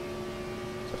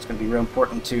 So it's going to be real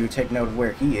important to take note of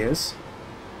where he is.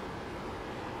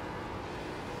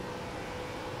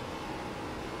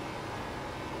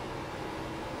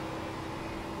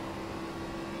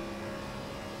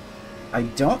 I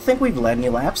don't think we've led any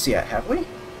laps yet, have we?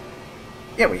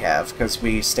 Yeah, we have, because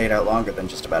we stayed out longer than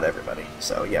just about everybody.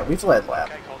 So yeah, we've led lap.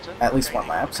 Okay, Colton. At least one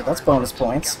lap, so that's bonus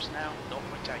points. Gaps now,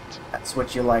 0.8. That's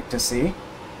what you like to see.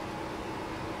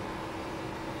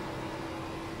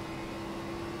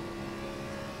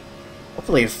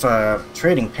 Hopefully if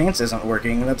trading paints isn't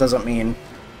working, that doesn't mean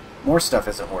more stuff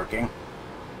isn't working.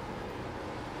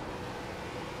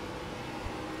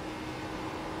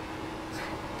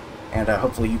 And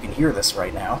hopefully you can hear this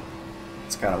right now.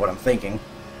 That's kind of what I'm thinking.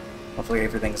 Hopefully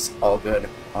everything's all good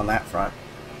on that front.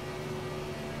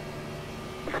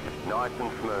 Nice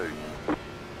and smooth.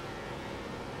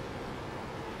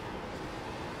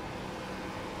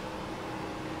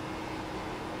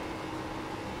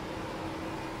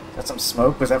 Is that some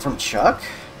smoke? Was that from Chuck?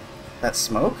 That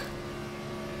smoke?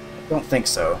 I don't think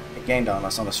so. It gained on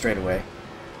us on the straightaway,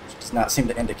 which does not seem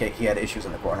to indicate he had issues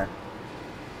in the corner.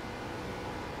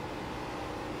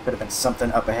 Could have been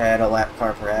something up ahead, a lap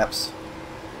car perhaps.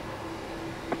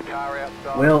 Car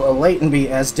outside. Will a Leighton be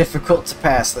as difficult to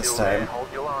pass this Still there. time? Hold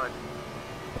your line.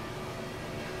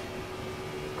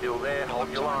 Still there. Hold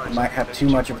your line. Might have too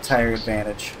much of a tire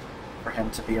advantage for him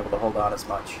to be able to hold on as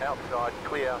much. Outside.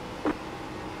 Clear. The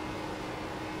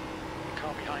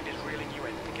car behind is reeling you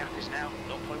in. The gap is now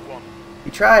 0.1.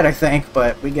 He tried, I think,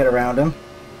 but we get around him.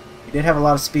 He did have a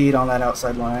lot of speed on that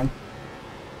outside line.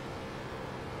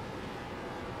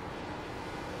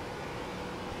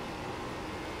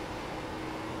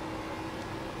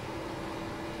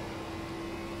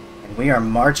 And we are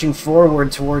marching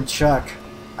forward toward Chuck.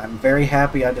 I'm very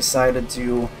happy I decided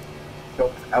to go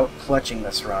without clutching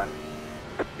this run.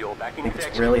 You're back I in think it's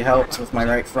section. really helped with my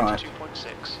right front. 2.6.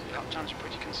 The lap times are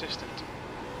pretty consistent.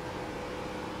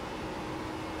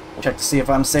 Check to see if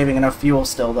I'm saving enough fuel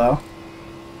still, though,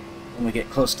 when we get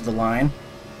close to the line.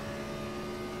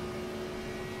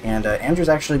 And Andrew's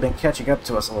actually been catching up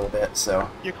to us a little bit, so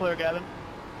You're clear, Gavin.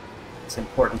 it's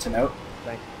important to note.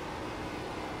 Thanks.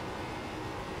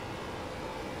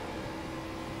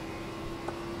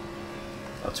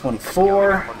 So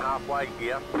 24. On halfway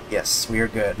here. Yes, we are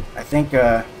good. I think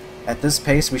at this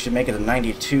pace we should make it a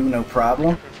 92, no problem.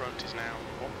 In front is now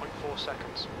 1.4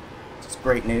 seconds. It's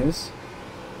great news.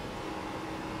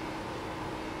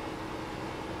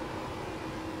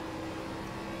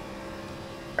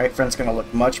 Right front's going to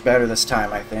look much better this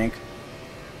time, I think.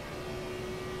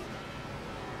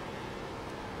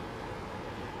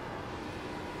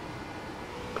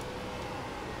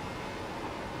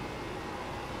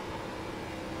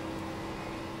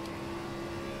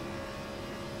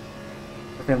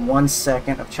 Within 1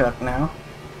 second of Chuck now.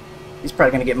 He's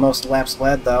probably going to get most laps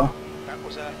led, though. That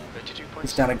was a 32.6.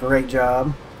 He's done a great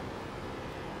job.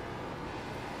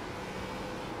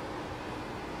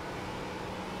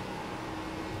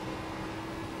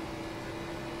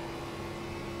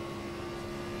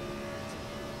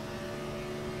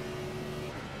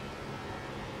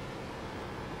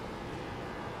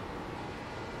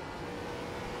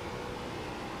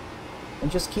 And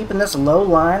just keeping this low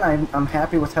line, I'm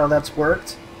happy with how that's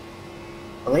worked.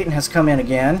 Leighton has come in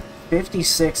again.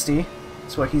 50-60.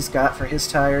 That's what he's got for his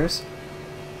tires.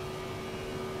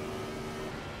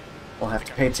 We'll have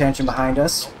to pay attention behind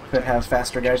us. Could have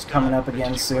faster guys coming up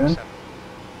again soon.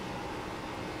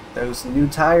 Those new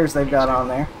tires they've got on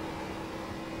there.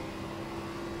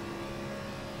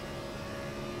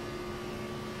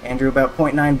 Andrew about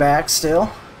 0.9 back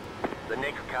still. The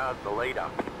next car's the leader.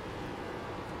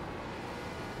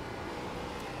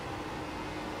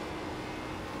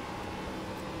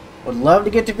 Would love to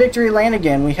get to victory lane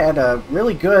again. We had a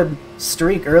really good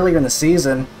streak earlier in the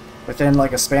season. Within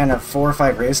like a span of 4 or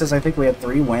 5 races, I think we had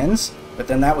 3 wins. But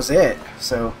then that was it.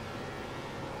 So,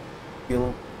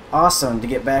 feel awesome to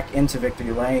get back into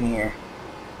victory lane here.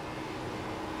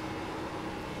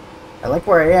 I like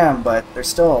where I am, but there's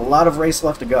still a lot of race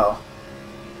left to go.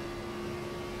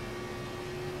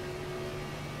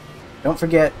 Don't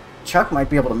forget, Chuck might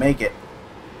be able to make it.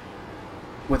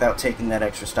 without taking that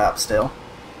extra stop still.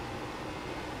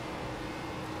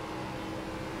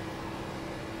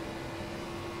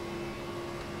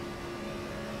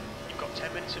 You've got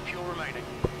 10 minutes of fuel remaining.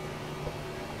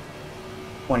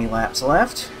 20 laps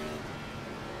left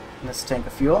in this tank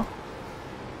of fuel.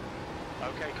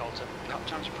 Okay, Colton. Lap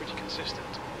times are pretty consistent.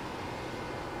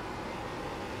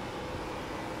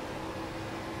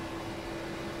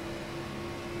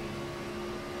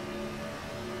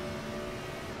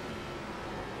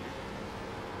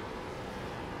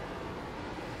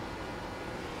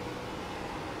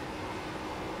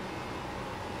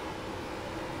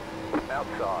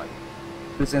 Outside.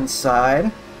 Who's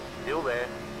inside? Still there.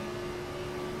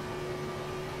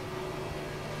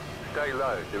 Stay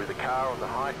low. There is a car on the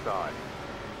high side.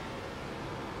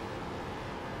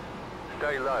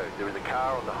 Stay low. There is a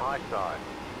car on the high side.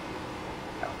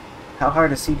 How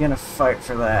hard is he gonna fight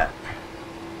for that?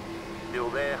 Still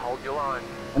there. Hold your line.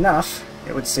 Enough,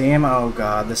 it would seem. Oh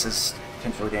god, this is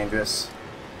potentially dangerous.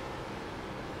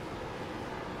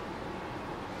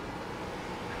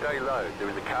 Stay low. There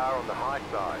is a car on the high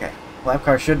side. Okay, lap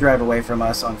car should drive away from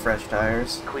us on fresh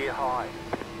tires. Clear high.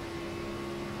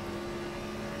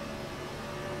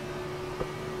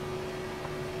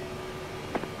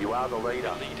 You are the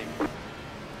leader. Leading.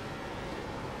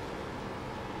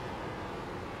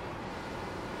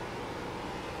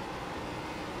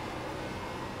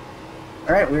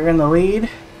 Alright, we're in the lead.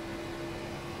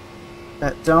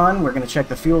 That done. We're going to check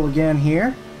the fuel again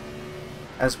here,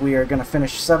 as we are going to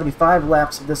finish 75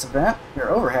 laps of this event. We're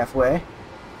over halfway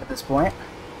at this point.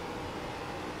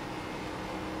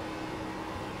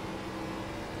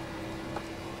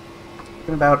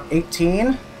 Looking about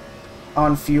 18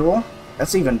 on fuel.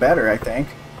 That's even better, I think.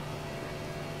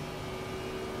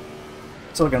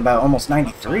 It's looking about almost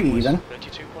 93 even,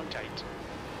 32.8.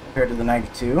 compared to the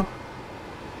 92.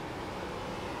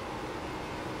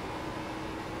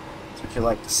 That's what you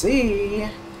like to see.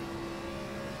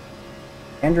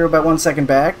 Andrew about 1 second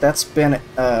back. That's been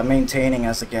maintaining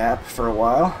as a gap for a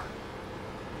while.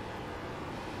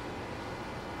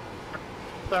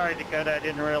 Sorry, Dakota, I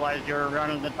didn't realize you were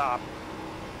running the top.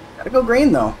 Gotta go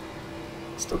green though.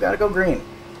 Still gotta go green.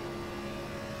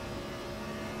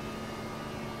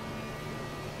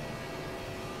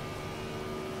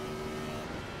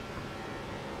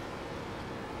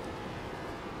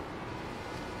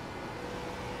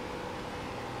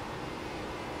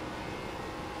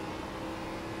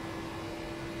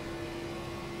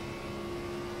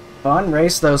 Fun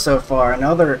race though so far.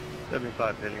 Another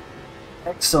 75 hitting.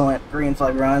 excellent green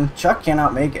flag run. Chuck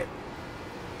cannot make it.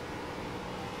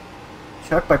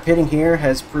 Chuck, by pitting here,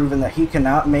 has proven that he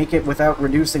cannot make it without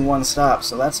reducing one stop,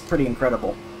 so that's pretty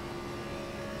incredible.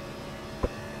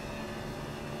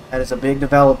 That is a big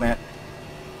development.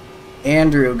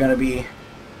 Andrew gonna be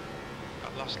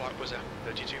That last lap was a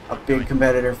 32.9. a big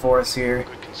competitor for us here.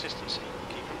 Good consistency.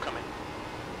 Keep them coming.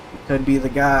 Could be the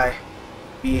guy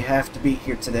we have to beat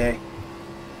here today.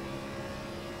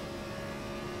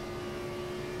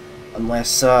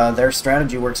 Unless their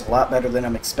strategy works a lot better than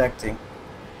I'm expecting.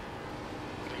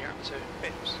 The gap to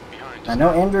Pips behind. I know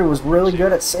Andrew was really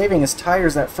good at saving his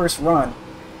tires that first run,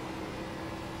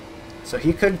 so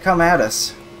he could come at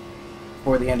us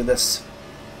before the end of this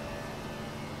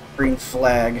green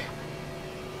flag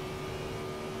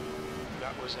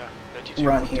That was a 32.8.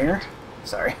 run here.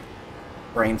 Sorry,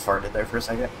 brain farted there for a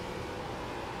second.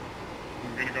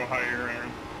 I'm gonna go higher,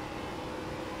 Aaron.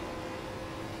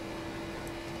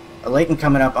 Leighton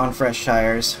coming up on fresh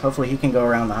tires. Hopefully he can go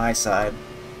around the high side.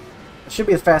 It should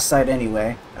be the fast side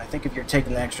anyway. I think if you're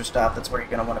taking the extra stop, that's where you're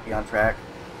going to want to be on track.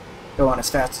 Go on as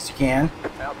fast as you can.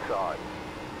 Outside.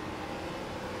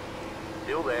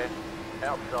 Still there.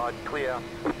 Outside. Clear.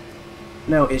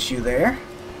 No issue there.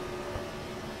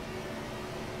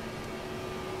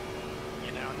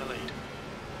 You're now in the lead.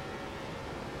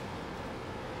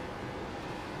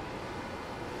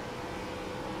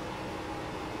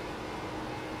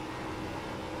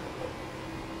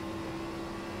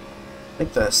 I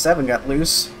think the 7 got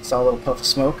loose. Saw a little puff of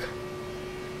smoke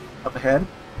up ahead.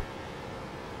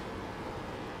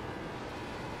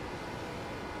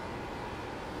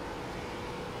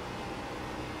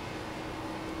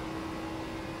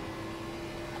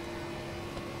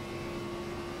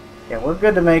 Yeah, we're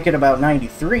good to make it about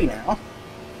 93 now.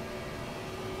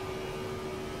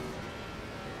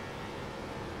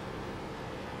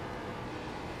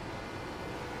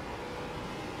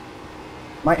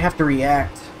 Might have to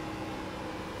react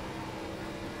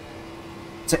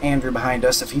to Andrew behind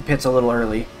us if he pits a little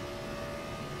early.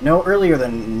 No earlier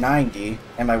than 90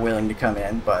 am I willing to come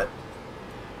in, but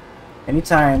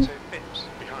anytime So Pips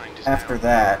behind is after now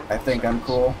that, I four think I'm seconds.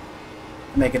 cool.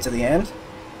 make it to the end.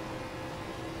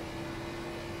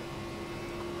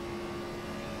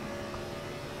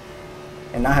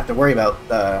 And not have to worry about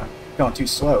going too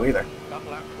slow either. That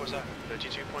lap was a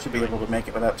 32.9. Should be able to make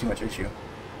it without too much issue.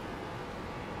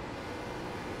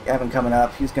 Gavin coming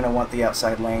up, he's going to want the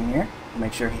outside lane here.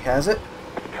 Make sure he has it.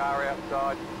 Car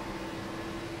outside.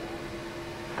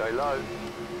 Stay low.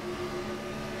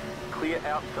 Clear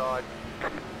outside.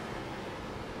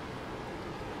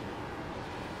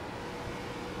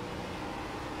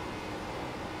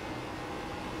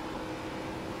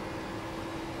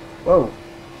 Whoa,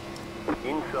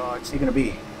 Inside. what's he going to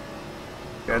be?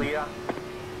 Good. Clear.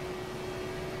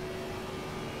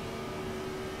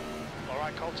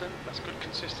 Alright, Colton, that's good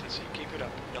consistency. Keep it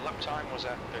up. Your lap time was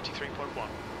at 33.1.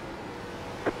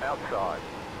 Outside.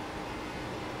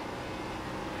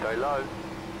 Stay low.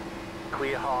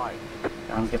 Clear high.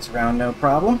 John gets around no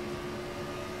problem.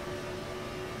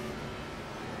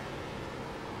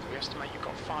 We estimate you've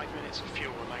got 5 minutes of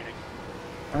fuel remaining.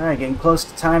 Alright, getting close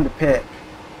to time to pit.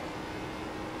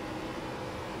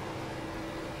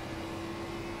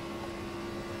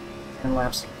 10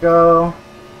 laps to go.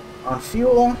 On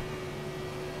fuel.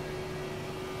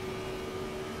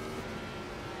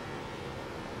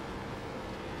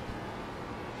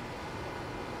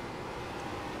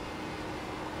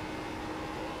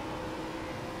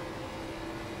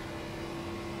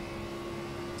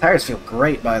 Tires feel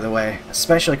great, by the way,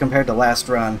 especially compared to last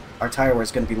run. Our tire wear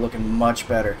is going to be looking much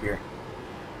better here.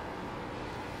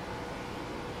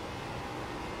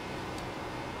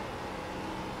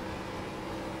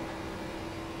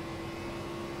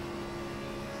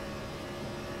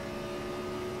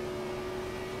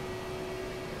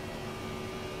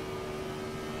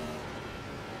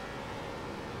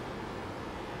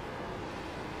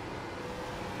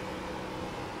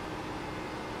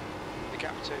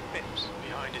 Gap to Pips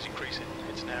behind is increasing.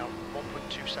 It's now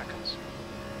 1.2 seconds.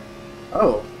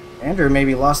 Oh, Andrew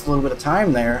maybe lost a little bit of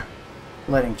time there,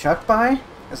 letting Chuck by?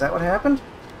 Is that what happened?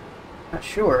 Not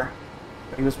sure.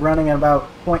 But he was running at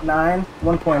about 0.9,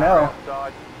 1.0.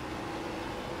 Outside.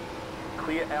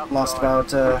 Clear outside. Lost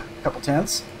about a couple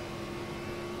tenths.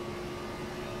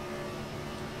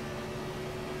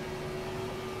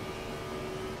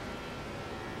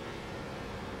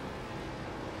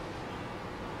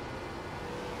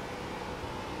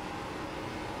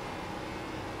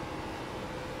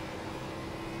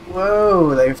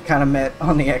 Whoa, they've kind of met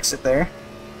on the exit there.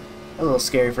 A little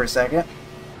scary for a second.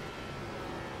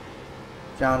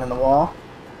 John in the wall.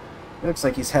 Looks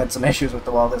like he's had some issues with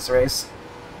the wall this race.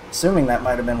 Assuming that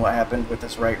might have been what happened with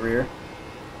this right rear.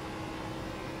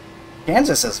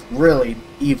 Kansas is really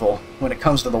evil when it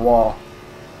comes to the wall.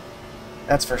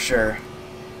 That's for sure.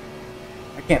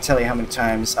 I can't tell you how many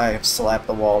times I have slapped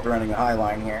the wall running a high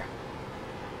line here.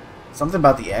 Something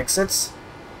about the exits.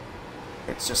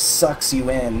 It just sucks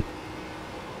you in.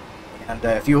 And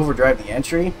if you overdrive the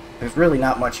entry, there's really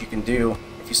not much you can do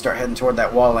if you start heading toward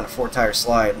that wall in a 4-tire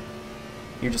slide.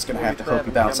 You're just going to have to hope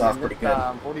you bounce off pretty good.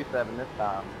 47 this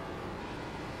time.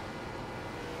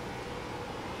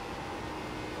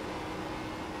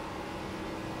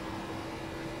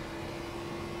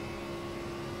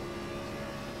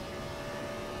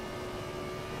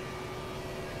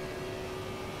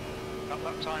 That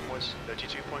lap time was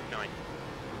 32.9.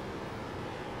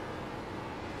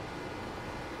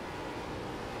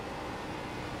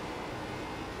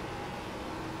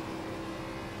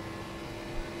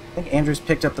 I think Andrew's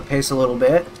picked up the pace a little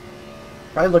bit.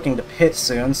 Probably looking to pit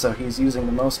soon, so he's using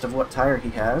the most of what tire he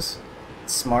has.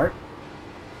 It's smart.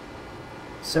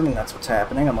 Assuming that's what's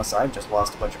happening, unless I've just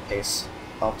lost a bunch of pace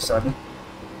all of a sudden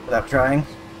without trying.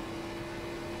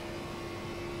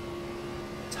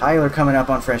 Tyler coming up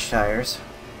on fresh tires.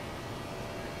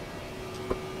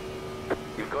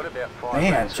 You've got about 5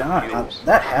 Man, laps of John, fuel.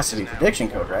 that has to be prediction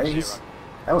code, right?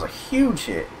 That was a huge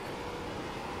hit.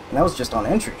 And that was just on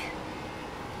entry.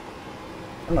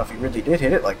 I don't know if he really did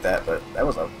hit it like that, but that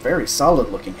was a very solid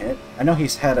looking hit. I know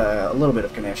he's had a little bit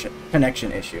of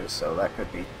connection issues, so that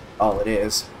could be all it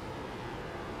is.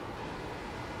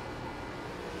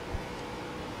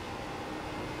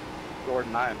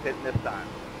 Gordon, I am hitting this time.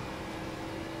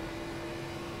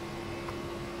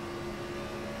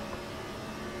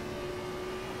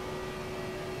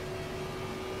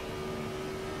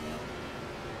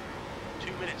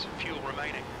 Minutes of fuel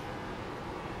remaining.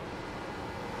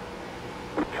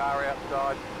 Car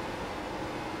outside.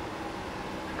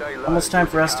 Stay low. Almost time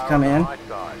for us to come in.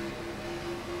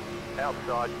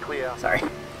 Outside, clear. Sorry.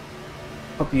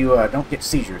 Hope you don't get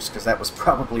seizures, because that was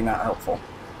probably not helpful.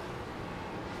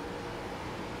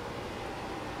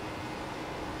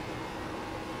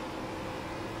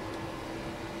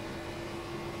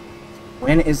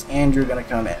 When is Andrew going to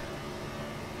come in?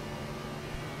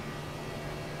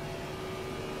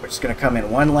 We're just going to come in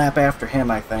one lap after him,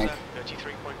 I think.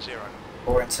 33.0.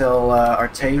 Or until our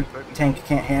tank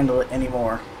can't handle it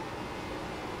anymore.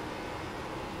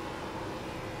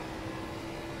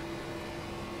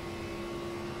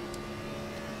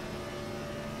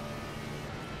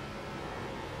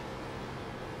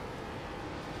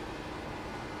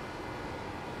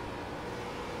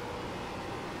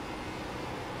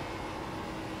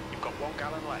 You've got 1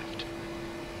 gallon left.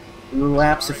 2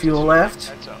 laps of fuel left.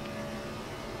 Heads up.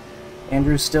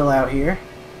 Andrew's still out here.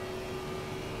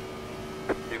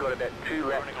 You've got about 2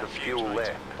 laps Running on of fuel fumes, left.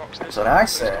 mate. Box That's this what up, I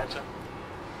please, said. Doctor.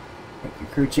 Thank you,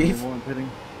 crew chief.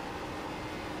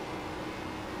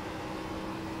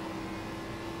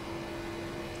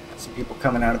 Some people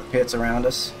coming out of the pits around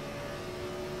us.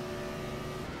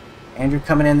 Andrew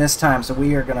coming in this time, so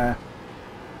we are gonna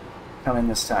come in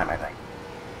this time, I think.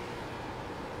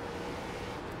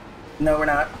 No, we're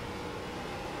not.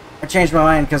 I changed my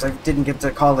mind because I didn't get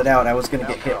to call it out. I was gonna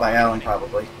get hit by Alan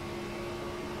probably.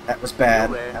 That was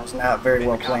bad. That was not very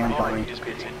well planned by me. Just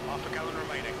pitting. Half a gallon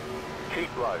remaining.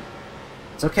 Keep low.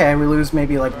 It's okay, we lose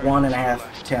maybe like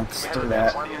 1.5 tenths through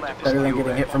that. Better than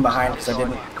getting hit from behind because I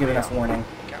didn't give enough warning.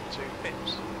 Gap 2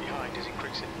 pips. Behind is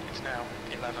increasing. It's now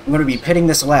 11. I'm gonna be pitting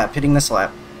this lap, Don't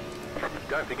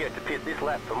forget to pit this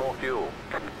lap for more fuel.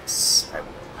 Yes, I will,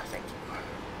 I think.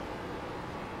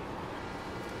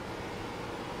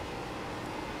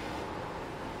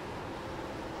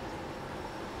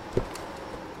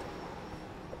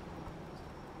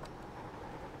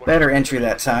 Better entry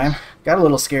that time. Got a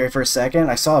little scary for a second.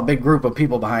 I saw a big group of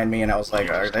people behind me and I was like,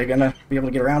 are they gonna be able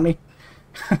to get around me?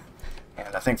 And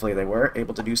thankfully they were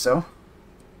able to do so.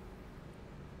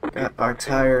 Got our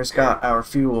tires, got our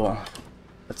fuel.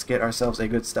 Let's get ourselves a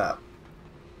good stop.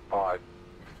 5,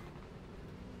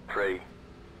 3,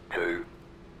 2,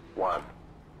 1.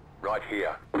 Right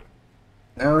here.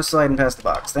 No sliding past the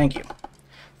box, thank you.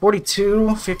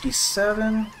 42,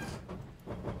 57.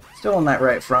 Still on that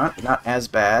right front, not as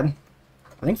bad.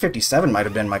 I think 57 might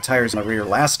have been my tires in the rear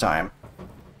last time.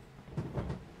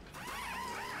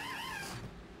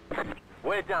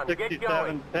 We're done. Get 67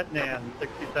 going. pitting in.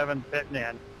 67 pitting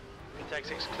in. Intake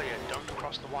 6 clear. Don't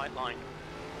cross the white line.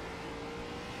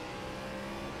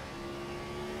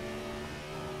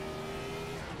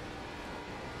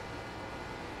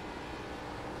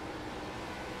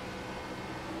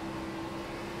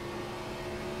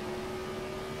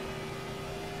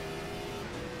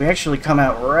 We actually come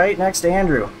out right next to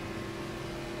Andrew.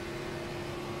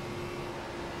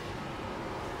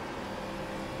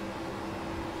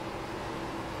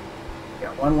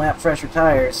 Got 1 lap fresher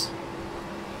tires.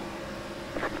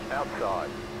 Outside.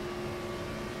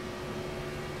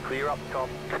 Clear up top.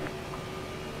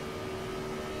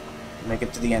 Make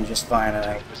it to the end just fine, I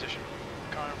think. 10th position.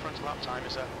 Car in front lap time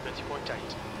is at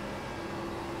 30.8.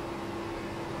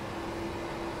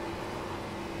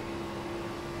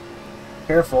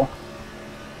 Careful.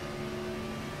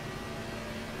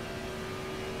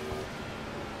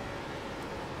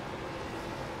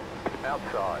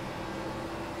 Outside.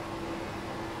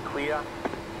 Clear.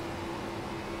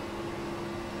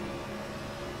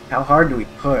 How hard do we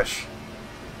push?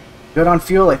 Good on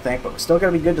fuel, I think, but we still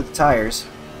gotta be good to the tires.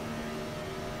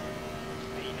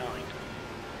 P9.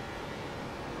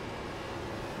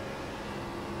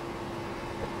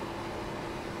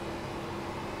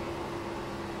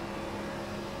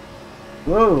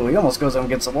 Whoa, he almost goes up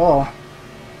against the wall.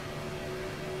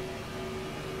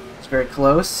 It's very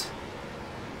close.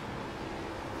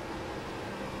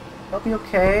 I'll be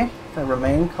okay if I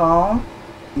remain calm,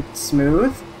 keep it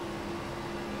smooth.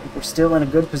 I think we're still in a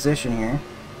good position here.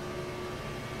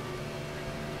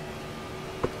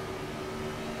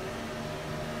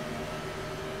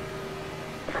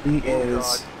 He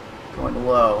is going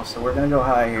low, so we're gonna go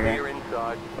high Clear here.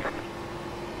 inside.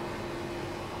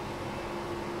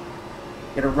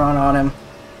 Get a run on him.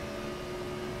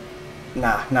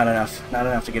 Nah, not enough. Not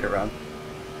enough to get a run.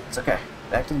 It's okay.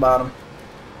 Back to the bottom.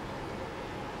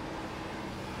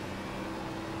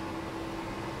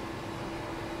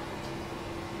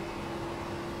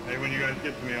 Hey, when you guys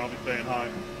get to me, I'll be saying hi.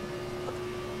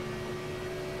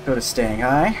 Go to staying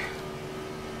high.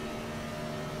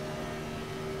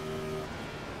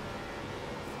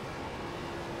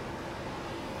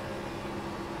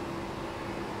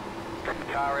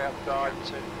 Car outside. Gap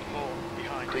 2 more.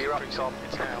 Behind is Clear up increasing. top.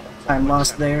 It's now. Time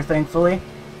lost 1.7. there, thankfully.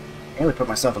 Nearly put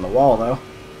myself in the wall, though.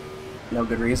 No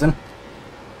good reason.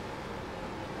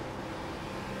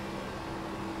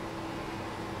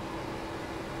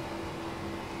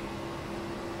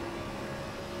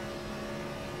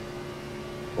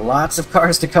 Lots of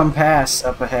cars to come past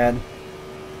up ahead.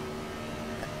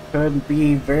 Could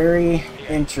be very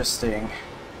interesting.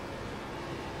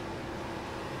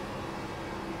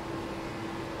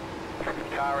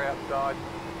 Car outside.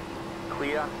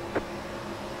 Clear.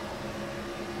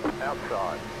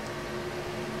 Outside.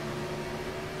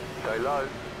 Stay low.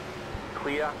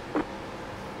 Clear.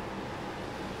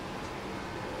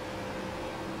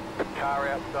 Car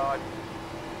outside.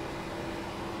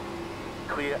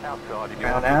 Clear outside. If you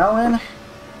Mount want. Allen.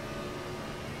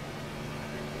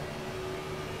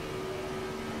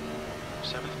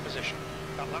 Seventh position.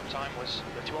 That lap time was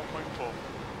 31.4.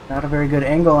 Not a very good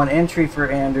angle on entry for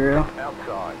Andrew.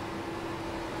 Outside.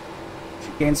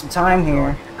 Should gain some time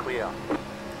here. Clear.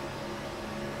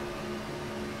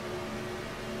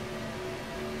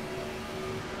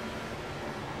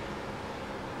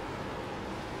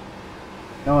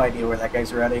 No idea where that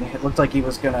guy's running. It looked like he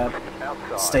was gonna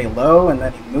Outside. stay low and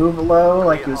then he'd move low,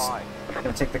 like he was High.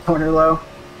 gonna take the corner low.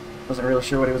 Wasn't really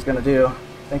sure what he was gonna do.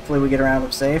 Thankfully we get around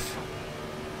him safe.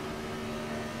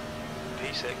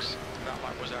 P6. That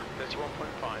lap was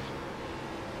 31.5.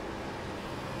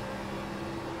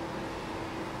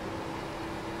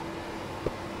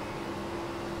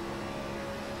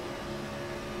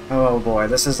 Oh boy,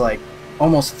 this is like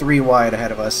almost 3 wide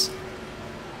ahead of us.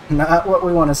 Not what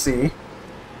we want to see.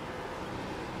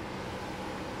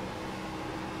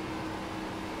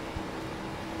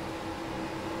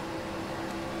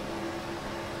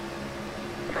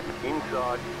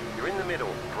 Inside. You're in the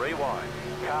middle. 3 wide.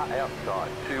 Car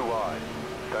outside. 2 wide.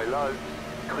 Stay low.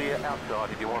 Clear outside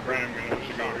if you want. Brandon, I'm going to have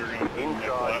to go here going to the next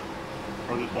lap.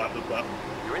 Or this lap.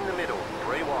 You're in the middle.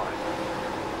 3 wide.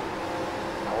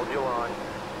 Hold your line.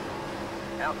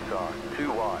 Outside.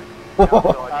 2 wide. I Outside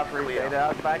is appreciate it. clear. I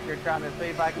was back here trying to see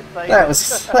if I could save That it.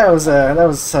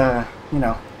 was you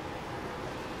know,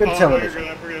 good Oh, television.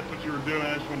 I forget what you were doing.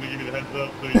 I just wanted to give you the heads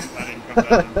up so I didn't come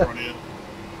down in front of you.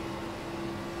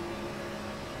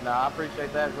 No, I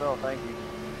appreciate that as well. Thank you.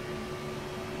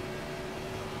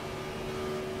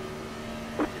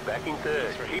 Back in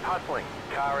third. Keep hustling.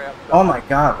 Car outside. Oh my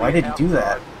god, why did you do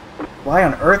that? Why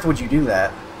on earth would you do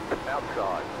that?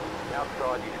 Outside.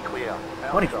 Outside is clear.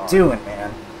 Outside. What are you doing,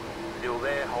 man? Still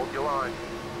there. Hold your line.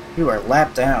 You are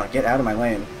lapped down. Get out of my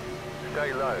lane.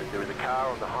 Stay low. There is a car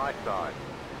on the high side.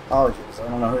 Apologies, I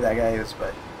don't know who that guy is,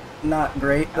 but not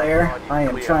great there. I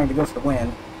am trying to go for the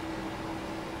win.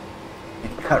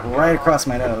 And he cut right across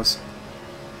my nose.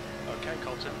 Okay,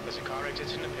 Colton. There's a car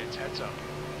exiting the pits. Heads up.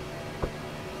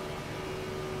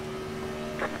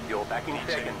 You're back in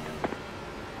second.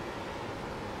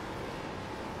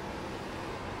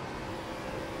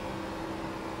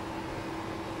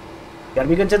 Gotta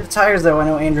be good to the tires, though. I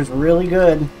know Andrew's really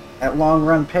good at long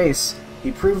run pace.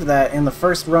 He proved that in the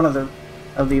first run of the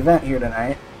event here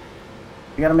tonight.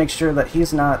 We gotta make sure that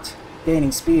he's not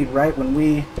gaining speed right when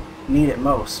we need it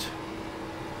most.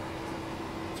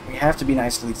 So we have to be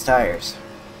nice to these tires.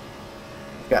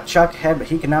 We've got Chuck ahead, but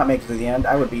he cannot make it to the end.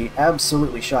 I would be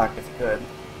absolutely shocked if he could.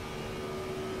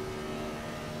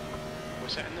 We're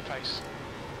setting the pace.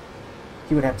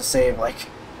 He would have to save like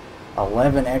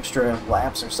 11 extra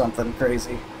laps or something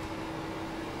crazy.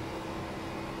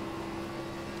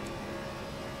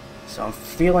 So I'm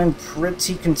feeling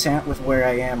pretty content with where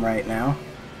I am right now.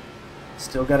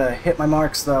 Still gotta hit my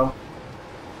marks though,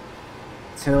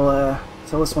 till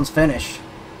this one's finished.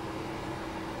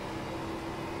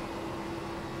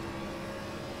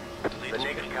 The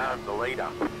next car is the leader.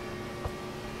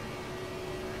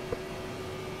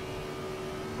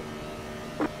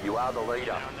 You are the leader.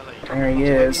 Down the lead. There he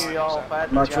is. You all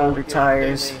fast Much guys, older if you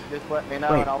tires. see me, just let me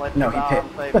know Wait, and I'll let no, you he know pit.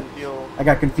 I'm saving fuel. I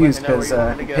got confused Let me know where because you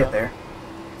want me he to hit go. there.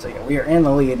 So yeah, we are in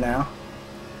the lead now.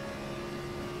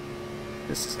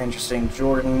 This is interesting.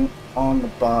 Jordan on the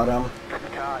bottom.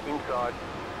 Car inside.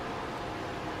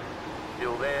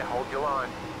 Still there. Hold your line.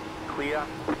 Clear.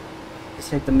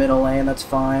 Just hit the middle lane, that's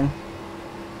fine.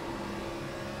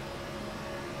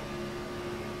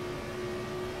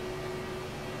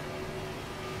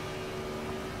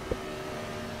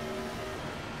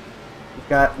 We've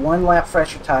got 1 lap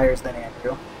fresher tires than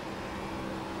Andrew,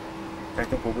 which I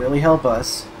think will really help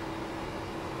us.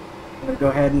 I'm going to go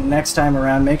ahead and next time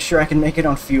around make sure I can make it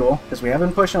on fuel, because we have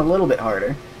been pushing a little bit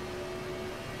harder.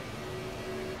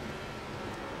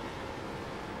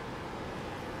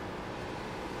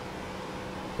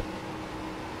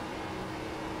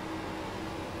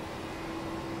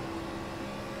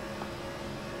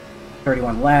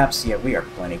 .31 laps, yeah, we are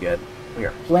plenty good. We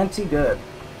are plenty good.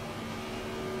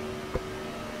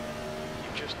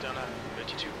 You've just done a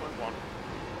 32.1.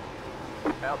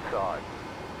 Outside.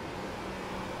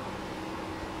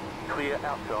 Clear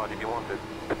outside if you want it.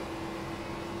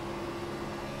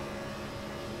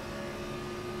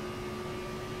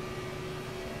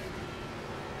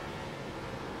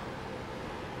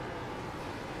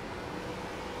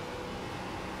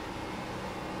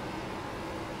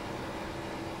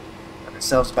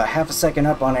 Ourselves about half a second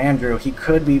up on Andrew. He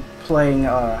could be playing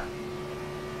to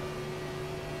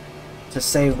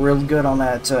save real good on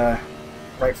that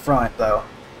right front, though.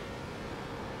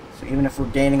 So even if we're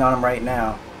gaining on him right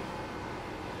now,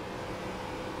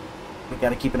 we got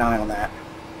to keep an eye on that.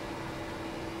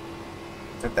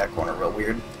 Took that corner real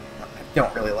weird. I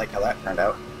don't really like how that turned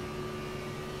out.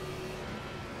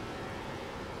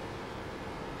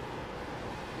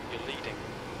 You're leading.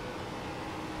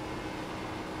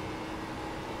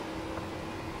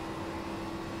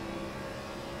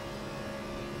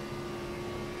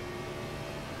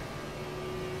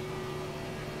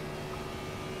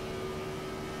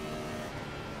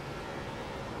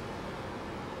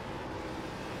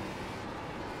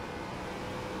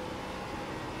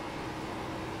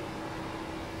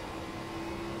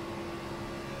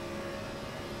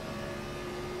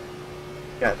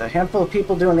 Got a handful of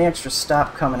people doing the extra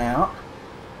stop coming out.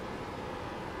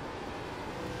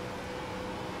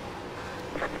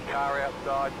 Car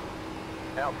outside.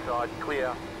 Outside,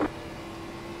 clear.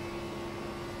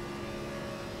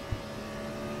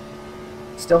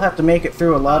 Still have to make it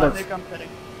through a lot of Nick, I'm pitting.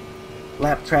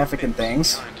 lap traffic and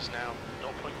things, Behind us now,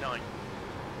 0.9.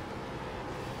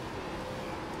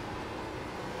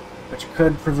 which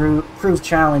could prove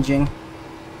challenging,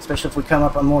 especially if we come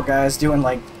up on more guys doing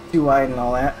like too wide and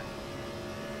all that.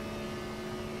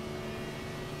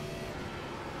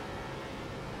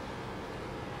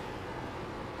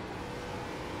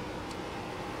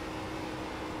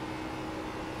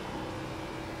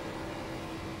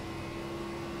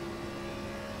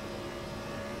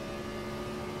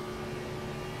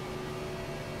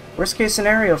 Worst case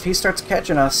scenario, if he starts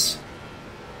catching us,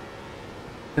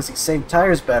 because he saved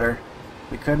tires better,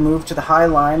 we could move to the high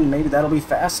line and maybe that'll be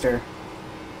faster.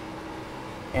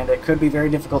 And it could be very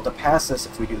difficult to pass us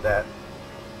if we do that.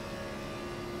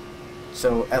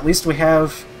 So at least we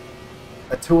have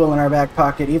a tool in our back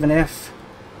pocket, even if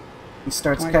he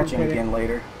starts catching again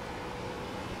later.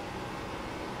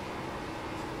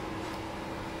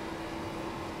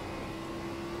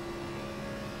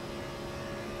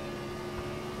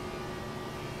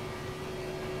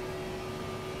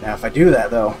 Now if I do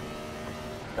that though,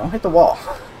 don't hit the wall.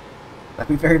 That'd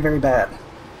be very, very bad.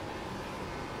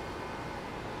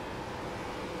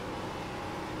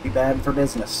 Be bad for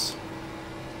business.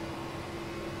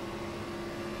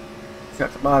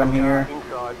 Got the bottom here.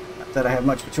 Inside. Not that I have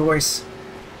much of a choice.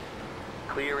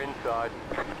 Clear inside.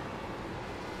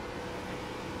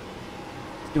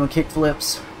 Doing kick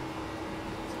flips.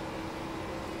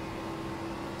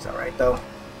 It's alright though.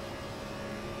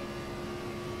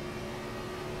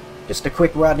 Just a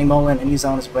quick Rodney Mullen and he's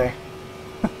on his way.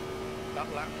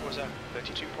 That lap was a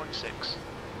 32.6.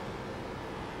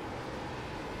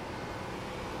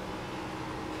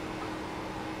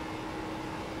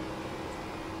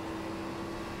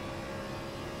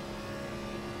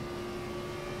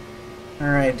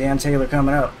 Alright, Dan Taylor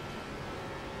coming up.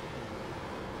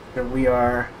 Here we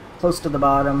are close to the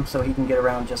bottom, so he can get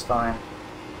around just fine.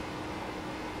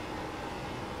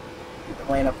 Keep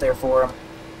the lane up there for him.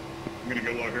 I'm gonna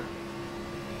go longer.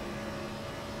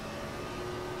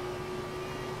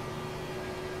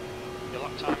 Your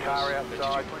lap time Car was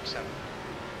outside. 32.7.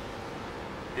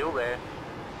 Still there.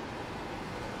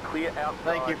 Clear outside.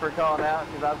 Thank you for calling out,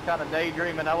 because I was kind of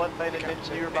daydreaming. I wasn't paying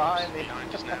attention. You were behind me.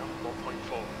 Behind us now,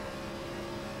 1.4.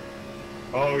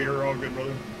 Oh, you're all good,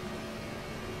 brother.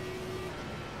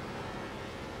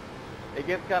 It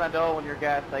gets kind of dull when you're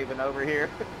gas saving over here.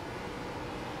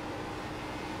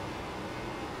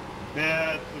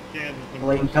 Yeah, it's just Kansas.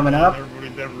 Layton coming up.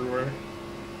 Everybody's everywhere.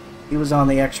 He was on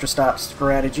the extra stop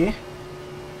strategy.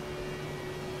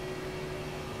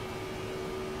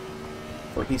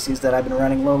 So he sees that I've been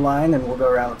running low line, and we'll go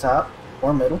around the top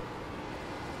or middle.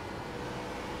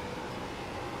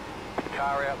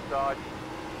 Car outside.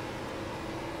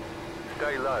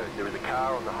 Stay low. There is a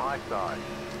car on the high side.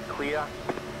 Clear.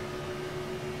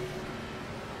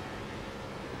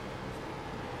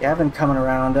 Gavin coming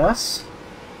around us.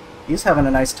 He's having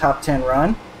a nice top 10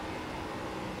 run.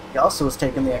 He also was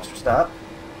taking the extra stop.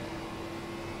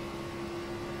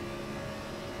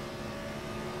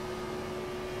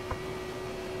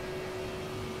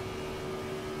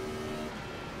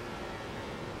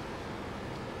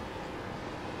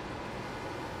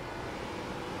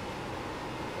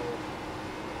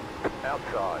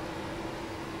 Outside.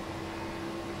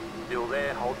 Still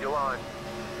there. Hold your line.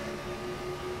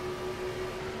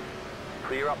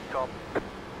 Clear up top.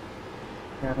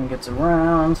 Gavin gets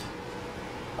around.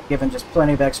 Given just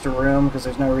plenty of extra room because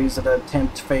there's no reason to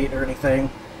tempt fate or anything.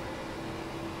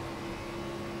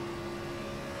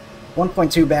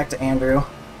 1.2 back to Andrew.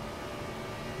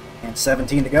 And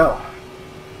 17 to go.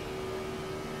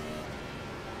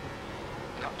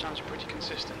 Lap times are pretty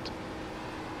consistent.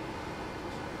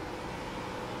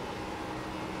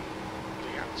 The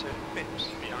gap to Phipps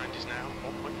behind is now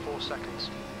 1.4 seconds.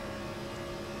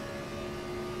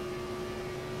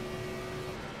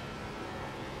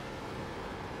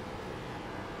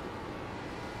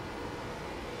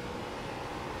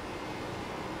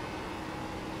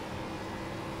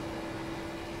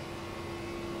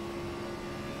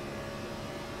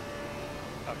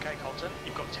 Okay, Colton,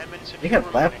 you've got 10 minutes of They fuel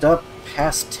have lapped remaining. up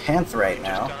past 10th right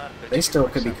now. They still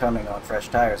could be coming on fresh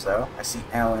tires though. I see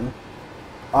Alan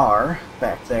R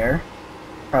back there.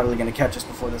 Probably going to catch us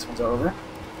before this one's over.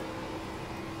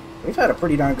 We've had a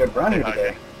pretty darn good run here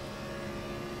today.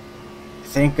 I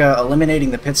think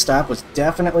eliminating the pit stop was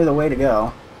definitely the way to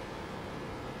go.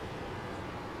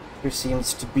 There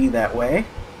seems to be that way,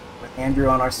 with Andrew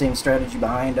on our same strategy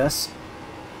behind us.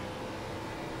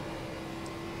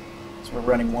 So we're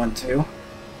running 1-2.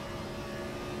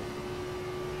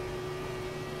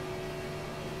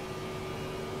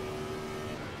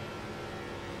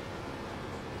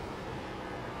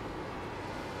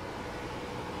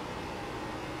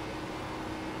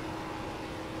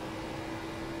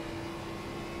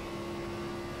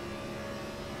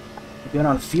 Good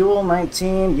on fuel,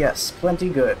 19. Yes, plenty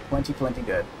good. Plenty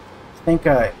good. I think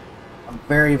I'm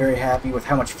very, very happy with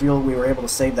how much fuel we were able to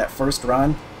save that first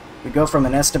run. We go from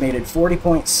an estimated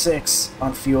 40.6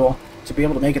 on fuel to be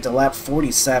able to make it to lap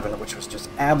 47, which was just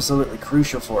absolutely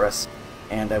crucial for us.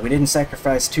 And we didn't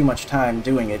sacrifice too much time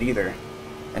doing it either.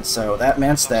 And so that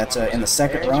meant that in the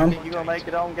second run... You gonna make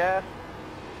it on gas?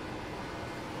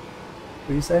 What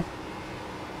do you say?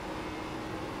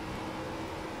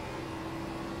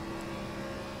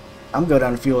 I'm good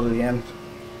on fuel to the end.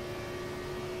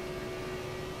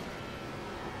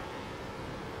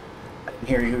 I didn't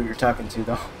hear who you're talking to,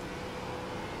 though.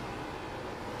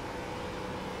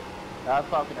 I was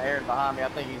talking to Aaron behind me. I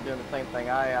think he's doing the same thing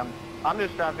I am. I'm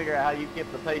just trying to figure out how you kept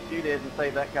the pace you did and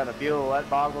save that kind of fuel. That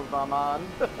boggles my mind.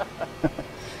 The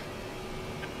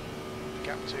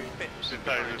gap to Phipps Just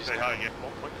tell you behind to is say now hi again.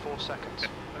 1.4 seconds.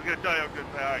 I was gonna tell you I'm good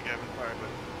to say hi, Kevin. Sorry, but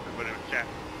everybody was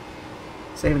chatting.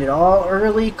 Saving it all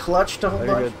early, clutched a whole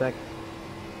Very bunch. good, thank you.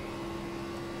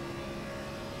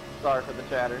 Sorry for the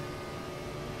chatter.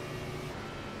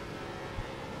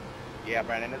 Yeah,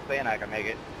 Brandon, it's saying I can make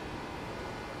it.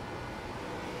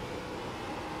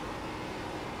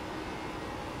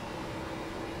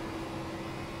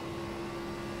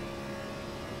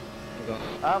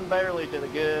 I'm barely to the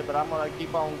good, but I'm going to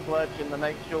keep on clutching to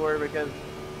make sure because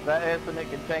that estimate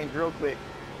can change real quick.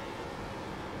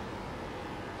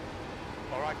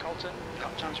 Alright, Colton,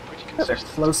 lap times are pretty Yeah, they're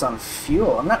consistent. close on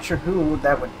fuel. I'm not sure who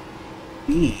that would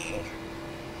be.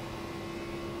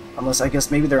 Unless I guess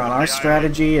maybe they're on our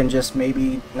strategy and just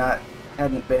maybe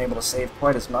hadn't been able to save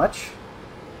quite as much.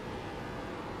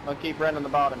 I'll keep running the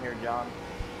bottom here, John.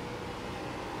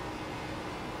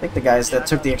 I think the guys that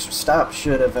took the extra stop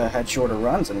should have had shorter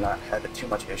runs and not had too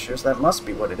much issues. That must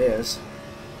be what it is.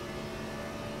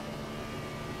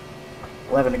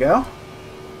 11 to go.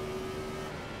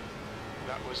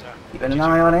 That was Keeping an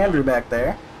eye on Andrew back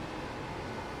there.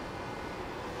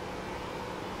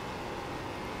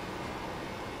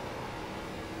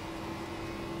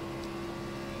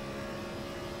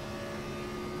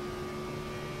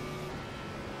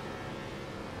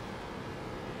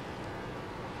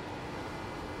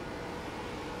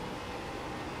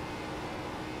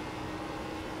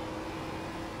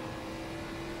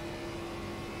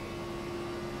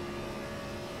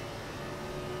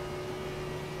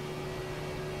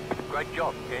 Great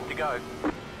job. Getting to go.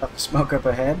 Up smoke up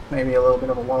ahead. Maybe a little bit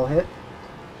of a wall hit.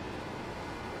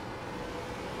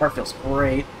 Car feels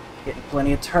great. Getting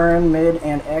plenty of turn, mid,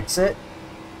 and exit.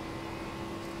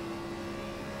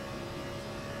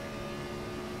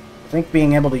 I think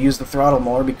being able to use the throttle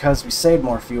more because we save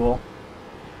more fuel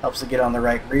helps to get on the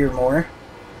right rear more.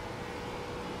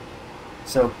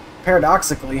 So,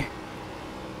 paradoxically,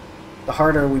 the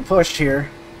harder we pushed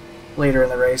here later in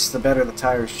the race, the better the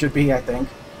tires should be, I think.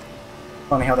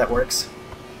 Funny how that works.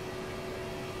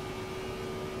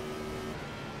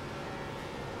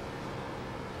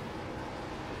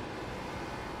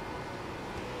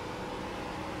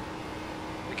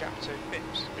 the gap to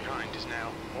Phipps behind is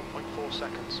now 1.4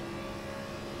 seconds.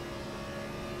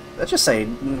 Let's just say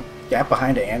gap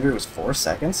behind to Andrew was 4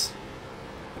 seconds.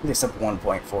 I think they said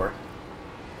 1.4.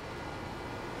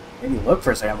 Maybe look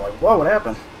for a second, I'm like, whoa, what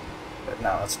happened? But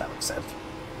no, that's not what he said.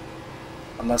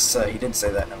 Unless he did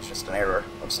say that and it was just an error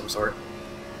of some sort.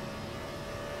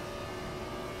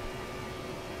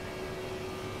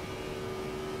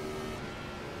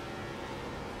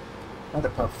 Another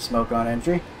puff of smoke on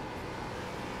entry.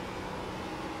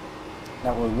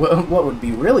 Now, what would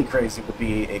be really crazy would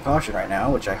be a caution right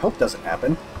now, which I hope doesn't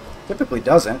happen. Typically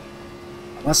doesn't.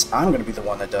 Unless I'm going to be the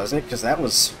one that does it, because that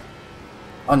was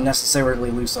unnecessarily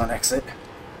loose on exit.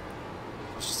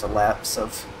 It's just a lapse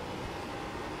of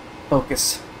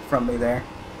focus from me there.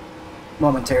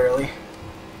 Momentarily.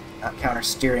 Not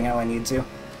counter-steering how I need to.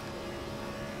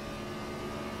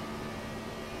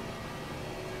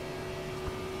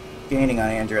 Gaining on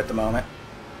Andrew at the moment.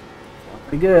 Feeling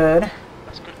pretty good.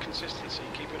 That's good consistency.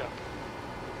 Keep it up.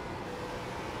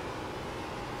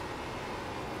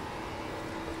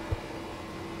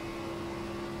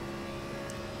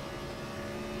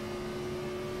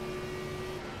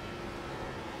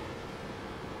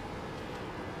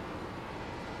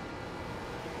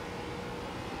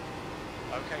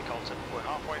 Okay, Colton, we're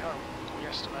halfway home. We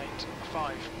estimate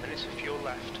 5 minutes of fuel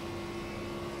left.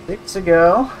 6 to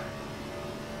go.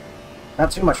 Not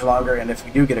too much longer, and if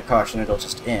we do get a caution, it'll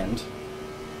just end.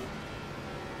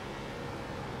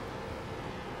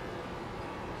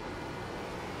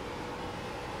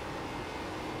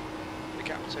 The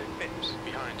gap to Phipps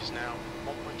behind is now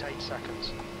 1.8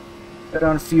 seconds. Good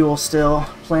on fuel still.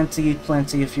 Plenty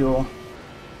of fuel.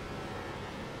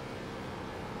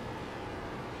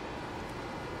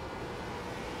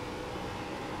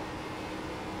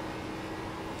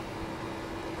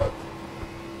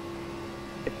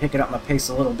 Picking up my pace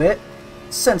a little bit,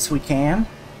 since we can.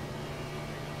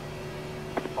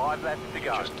 5 laps to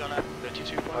go. Just done at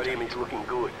 32.8. Podium is looking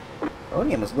good.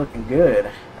 Podium is looking good.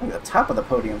 I think the top of the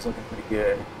podium is looking pretty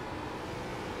good.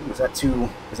 Ooh, is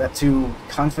that too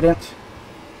confident?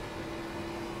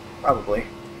 Probably.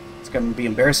 It's going to be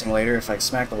embarrassing later if I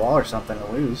smack the wall or something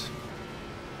and lose.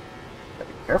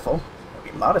 Gotta be careful.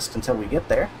 Gotta be modest until we get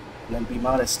there, and then be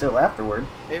modest still afterward.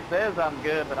 It says I'm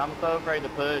good, but I'm so afraid to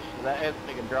push. That head's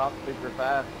gonna drop super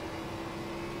fast.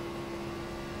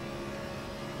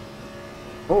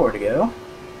 4 to go.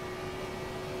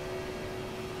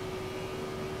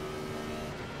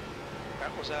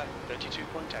 That was at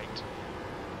 32.8.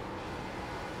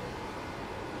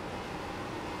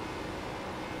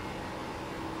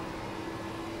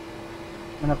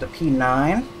 Went up to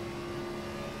P9.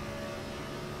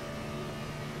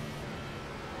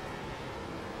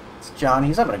 It's John.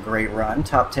 He's having a great run.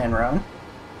 Top 10 run.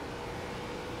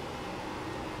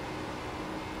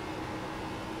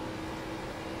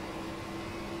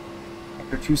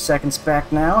 After 2 seconds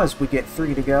back now as we get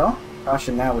 3 to go.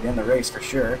 Caution now would end the race for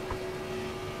sure.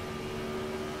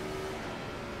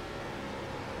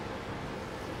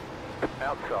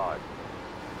 Outside.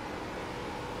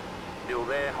 Still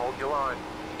there, hold your line.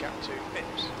 The gap to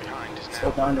Phipps behind is now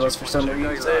Hold on to us for some 2.2.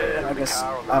 reason. I guess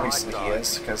obviously he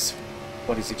is, because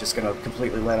what is he just going to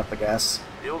completely let up the gas?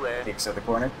 Still there. Takes out the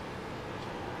corner.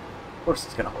 Of course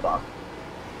he's going to hold on.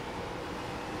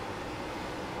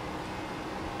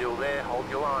 Still there, hold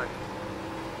your line.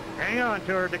 Hang on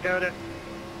to her, Dakota.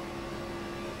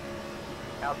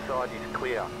 Outside is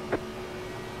clear.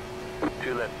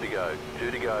 2 laps to go.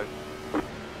 2 to go.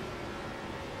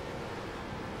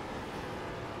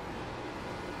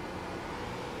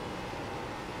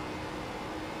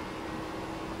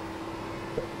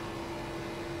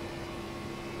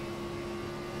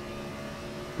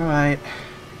 Alright.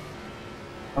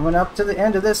 Coming up to the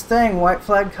end of this thing. White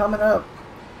flag coming up.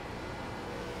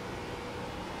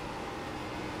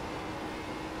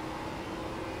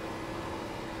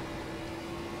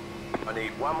 I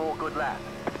need one more good lap.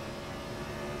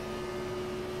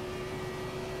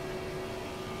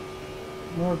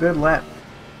 More good lap.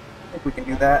 I think we can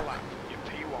do that. Lap, your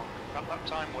P1. That lap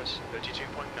time was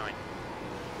 32.9.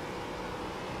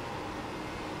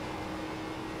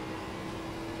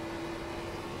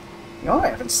 You know, I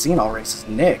haven't seen all races.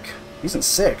 Nick. He's in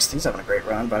 6th. He's having a great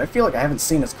run, but I feel like I haven't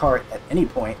seen his car at any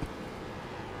point.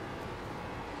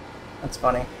 That's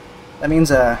funny. That means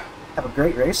have a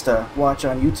great race to watch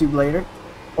on YouTube later.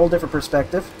 Whole different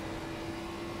perspective.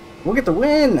 We'll get the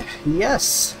win!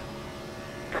 Yes!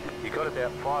 You got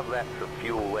about 5 laps of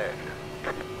fuel left.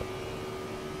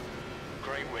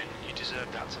 Great win. You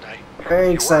deserved that today.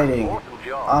 Very exciting. Awesome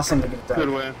job. Awesome to get Good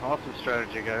done. win. Awesome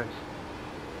strategy, guys.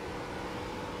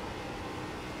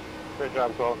 Good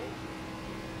job, Colton.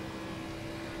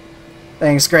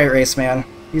 Thanks, great race, man.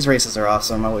 These races are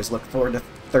awesome. I always look forward to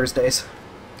Thursdays.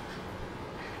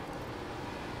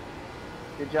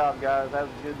 Good job, guys. That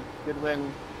was a good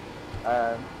win.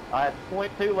 I had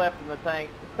 0.2 left in the tank.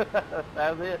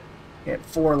 That was it. Get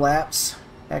 4 laps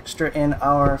extra in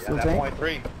our fuel That tank.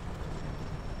 0.3. 1.3.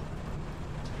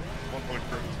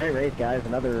 Hey, race guys,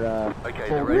 another Okay,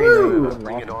 full they're ready Woo! to move.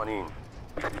 Bring it on in.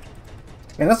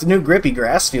 Man, that's new grippy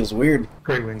grass. Feels weird.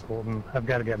 Great win, Colton. I've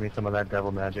got to get me some of that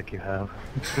devil magic you have.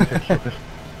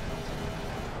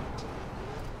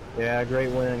 Yeah, great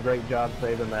win. Great job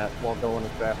saving that while going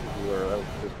as fast as you were. That was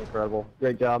just incredible.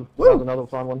 Great job. Woo! That was another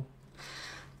fun one.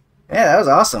 Yeah, that was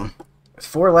awesome. With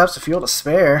 4 laps of fuel to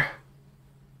spare.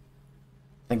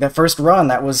 I think that first run,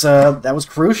 that was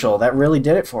crucial. That really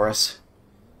did it for us.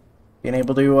 Being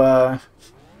able to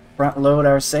front load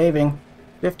our saving.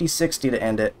 50-60 to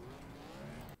end it.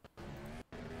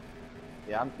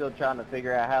 Yeah, I'm still trying to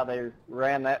figure out how they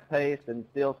ran that pace and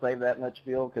still save that much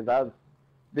fuel, because I was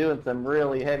doing some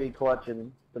really heavy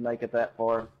clutching to make it that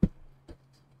far.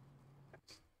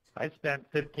 I spent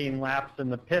 15 laps in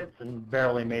the pits and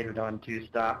barely made it on 2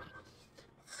 stops.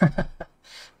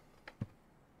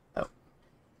 Oh.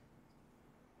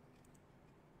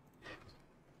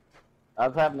 I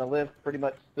was having to lift pretty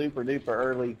much super duper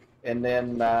early and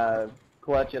then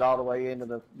clutch it all the way into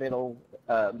the middle,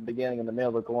 beginning in the middle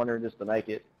of the corner just to make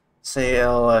it. Say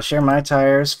I'll share my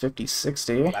tires.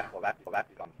 50-60. That's on the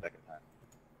second time.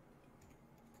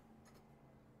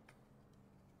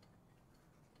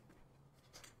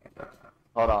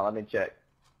 Hold on, let me check.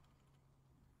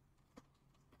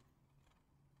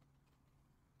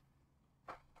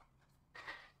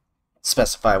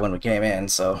 Specify when we came in,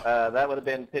 so That would have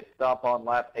been pit stop on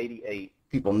lap 88.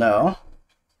 people know.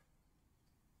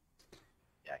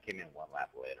 Yeah, I came in 1 lap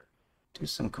later. Do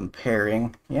some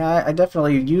comparing. Yeah, I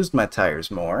definitely used my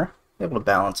tires more. Able to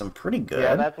balance them pretty good.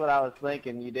 Yeah, that's what I was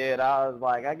thinking you did. I was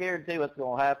like, I guarantee what's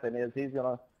going to happen is he's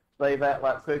going to save that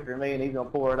lap quicker than me, and he's going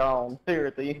to pour it on here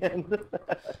at the end.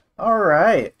 All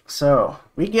right, so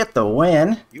we get the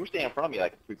win. You were staying in front of me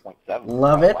like 3.7.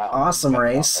 Love Oh, it. wow. Awesome You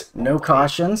race. like No 1.8.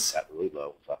 cautions. That's really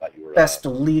low, so I thought you were Best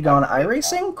league on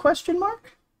iRacing? Question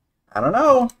mark? I don't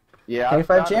know. Yeah, I was K5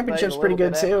 trying to save Championship's a pretty little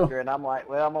good bit too. extra, and I'm like,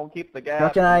 well, I'm going to keep the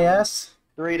gap. Trucking IS.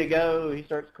 3 to go. He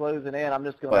starts closing in. I'm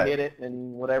just going But- to hit it,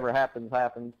 and whatever happens,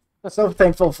 happens. So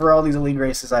thankful for all these league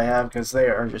races I have because they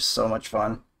are just so much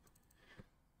fun.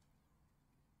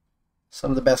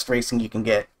 Some of the best racing you can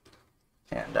get.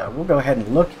 And we'll go ahead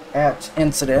and look at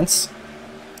incidents.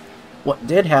 What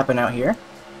did happen out here?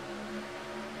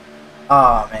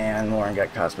 Aw, man, Lauren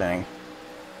got caught spinning.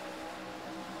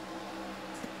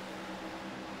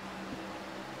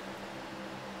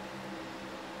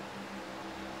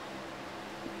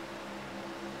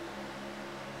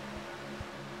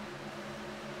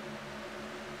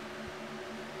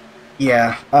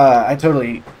 Yeah, I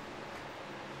totally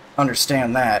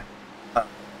understand that.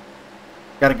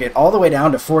 Got to get all the way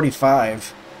down to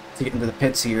 45 to get into the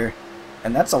pits here,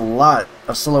 and that's a lot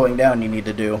of slowing down you need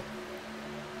to do.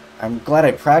 I'm glad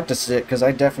I practiced it, because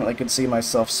I definitely could see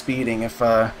myself speeding if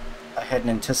I hadn't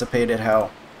anticipated how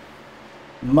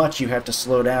much you have to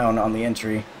slow down on the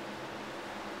entry.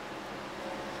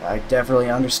 I definitely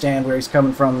understand where he's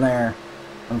coming from there.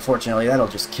 Unfortunately, that'll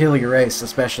just kill your race,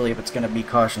 especially if it's going to be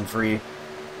caution-free.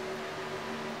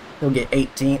 He'll get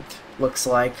 18th, looks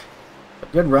like. A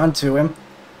good run to him.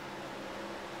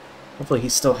 Hopefully he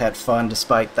still had fun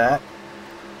despite that.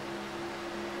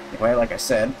 Anyway, like I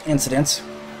said, incidents.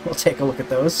 We'll take a look at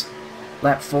those.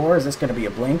 Lap 4, is this going to be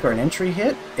a blink or an entry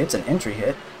hit? It's an entry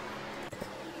hit.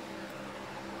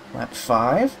 Lap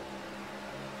 5.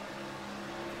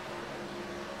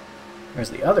 There's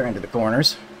the other end of the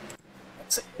corners.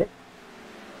 That's a hit.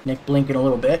 Nick blinking a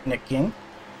little bit, Nick King.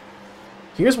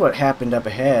 Here's what happened up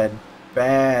ahead.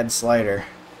 Bad slider.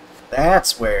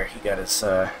 That's where he got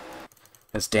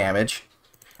his damage.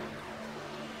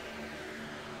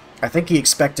 I think he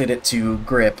expected it to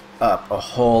grip up a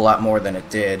whole lot more than it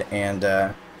did, and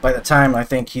by the time I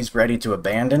think he's ready to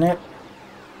abandon it,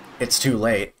 it's too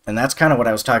late. And that's kind of what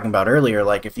I was talking about earlier.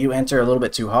 Like, if you enter a little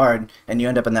bit too hard and you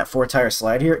end up in that 4-tire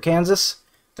slide here at Kansas,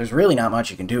 there's really not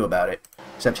much you can do about it,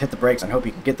 except hit the brakes and hope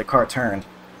you can get the car turned.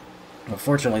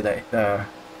 Unfortunately, that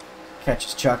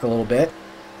catches Chuck a little bit.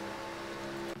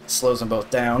 Slows them both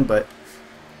down, but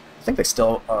I think they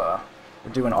still are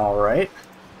doing all right.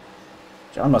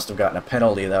 John must have gotten a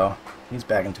penalty, though. He's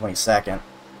back in 22nd.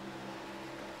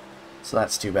 So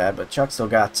that's too bad, but Chuck still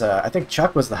got... I think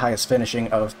Chuck was the highest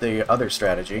finishing of the other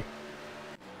strategy.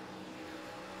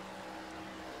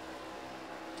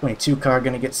 22 car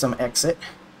going to get some exit.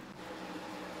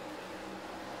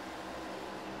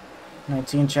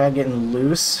 19 Chad getting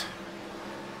loose.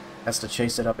 Has to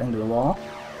chase it up into the wall.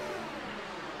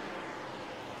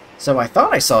 So I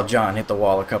thought I saw John hit the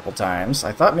wall a couple times.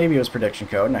 I thought maybe it was prediction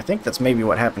code, and I think that's maybe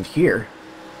what happened here.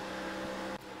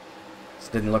 This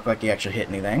didn't look like he actually hit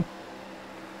anything.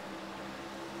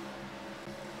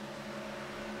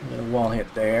 Get a wall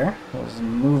hit there. Let's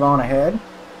move on ahead.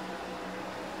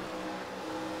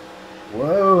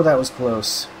 Whoa, that was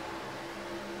close.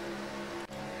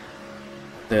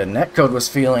 The netcode was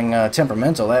feeling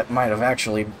temperamental. That might have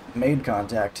actually made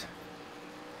contact.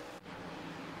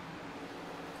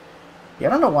 Yeah,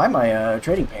 I don't know why my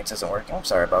trading paints isn't working. I'm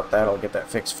sorry about that. I'll get that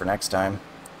fixed for next time.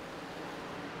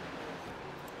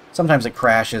 Sometimes it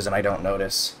crashes and I don't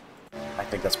notice. I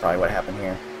think that's probably what happened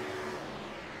here.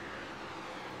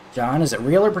 John, is it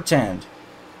real or pretend?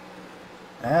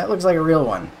 That looks like a real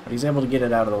one, but he's able to get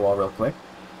it out of the wall real quick.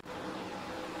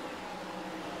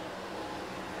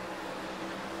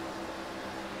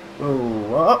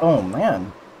 Whoa, oh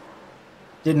man.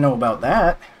 Didn't know about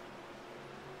that.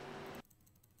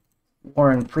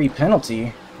 Warren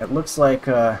pre-penalty. It looks like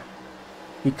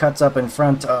he cuts up in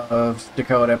front of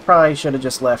Dakota. Probably should have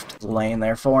just left the lane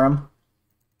there for him.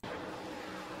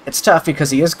 It's tough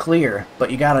because he is clear,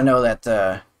 but you gotta know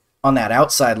that on that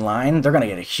outside line, they're gonna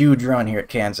get a huge run here at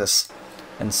Kansas.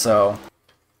 And so,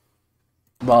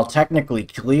 while technically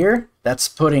clear, that's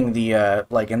putting the,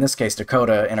 like in this case,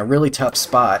 Dakota in a really tough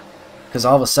spot, because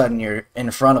all of a sudden you're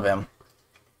in front of him.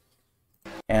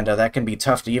 And that can be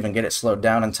tough to even get it slowed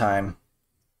down in time.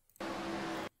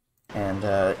 And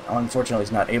unfortunately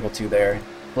he's not able to there.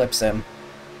 Flips him.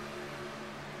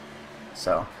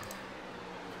 So,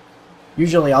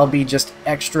 usually I'll be just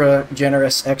extra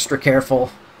generous, extra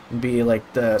careful, and be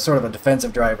like the sort of a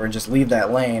defensive driver and just leave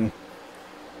that lane.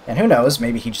 And who knows,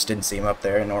 maybe he just didn't see him up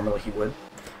there, and normally he would.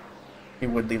 He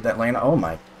would leave that lane. Oh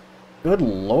my good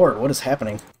lord, what is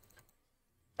happening?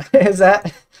 Is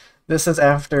that... This is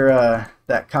after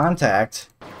that contact.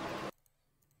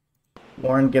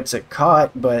 Warren gets it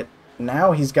caught, but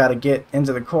now he's got to get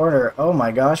into the corner. Oh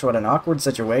my gosh, what an awkward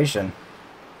situation.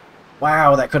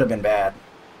 Wow, that could have been bad.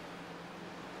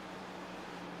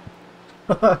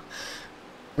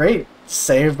 Great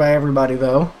save by everybody,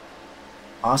 though.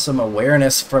 Awesome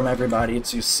awareness from everybody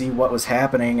to see what was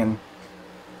happening and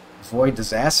avoid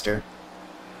disaster.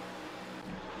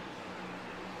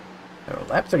 So,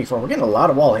 lap 34. We're getting a lot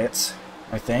of wall hits,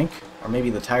 I think. Or maybe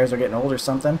the tires are getting old or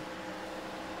something.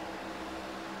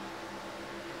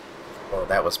 Oh,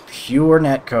 that was pure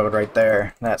netcode right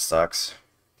there. That sucks.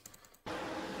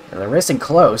 They're racing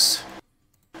close,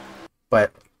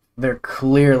 but they're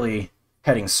clearly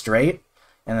heading straight,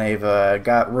 and they've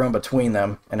got room between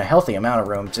them, and a healthy amount of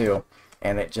room, too.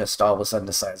 And it just all of a sudden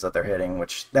decides that they're hitting,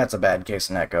 which that's a bad case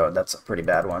of netcode. That's a pretty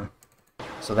bad one.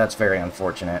 So that's very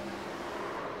unfortunate.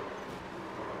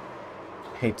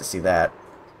 Hate to see that.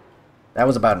 That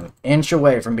was about an inch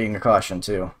away from being a caution,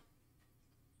 too.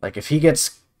 Like, if he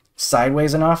gets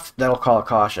sideways enough, that'll call a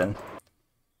caution.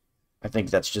 I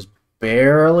think that's just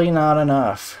barely not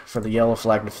enough for the yellow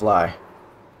flag to fly.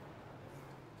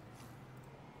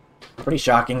 Pretty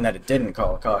shocking that it didn't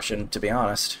call a caution, to be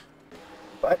honest.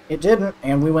 But it didn't,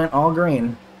 and we went all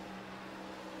green.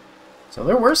 So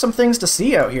there were some things to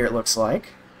see out here, it looks like.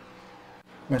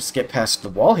 I'm going to skip past the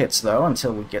wall hits, though,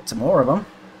 until we get to more of them.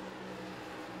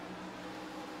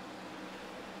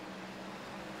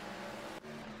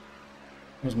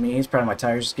 Here's me. It's probably my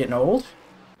tires just getting old.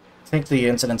 I think the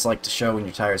incidents like to show when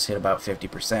your tires hit about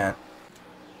 50%.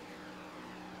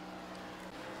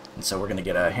 And so we're going to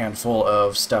get a handful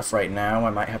of stuff right now.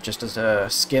 I might have just a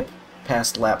skip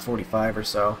past lap 45 or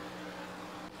so.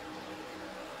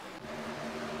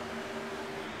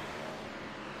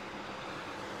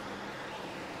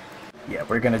 Yeah,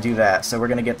 we're going to do that. So we're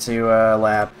going to get to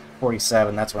lap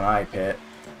 47. That's when I pit.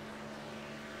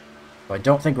 But I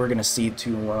don't think we're going to see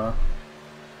too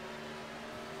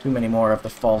many more of the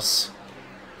false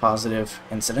positive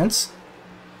incidents.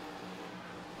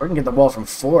 We're going to get the wall from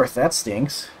 4th. That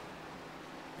stinks.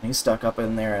 He's stuck up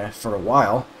in there for a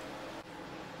while.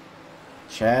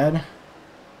 Chad,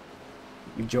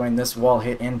 you joined this wall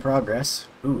hit in progress.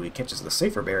 Ooh, he catches the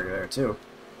safer barrier there, too.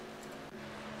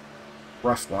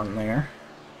 Rough one there.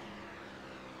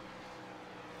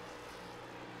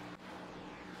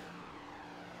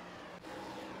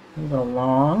 Moving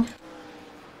along.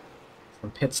 Some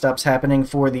pit stops happening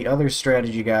for the other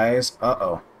strategy guys.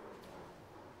 Uh-oh.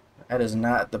 That is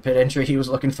not the pit entry he was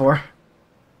looking for.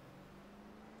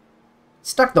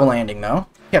 Stuck the landing, though.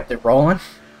 Kept it rolling.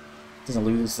 Doesn't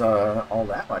lose all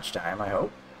that much time, I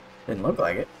hope. Didn't look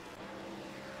like it.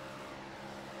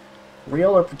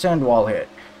 Real or pretend wall hit?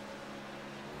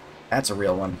 That's a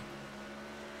real one.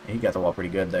 He got the wall pretty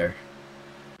good there.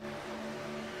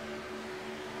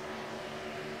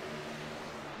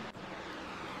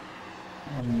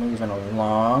 moving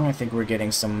along. I think we're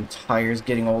getting some tires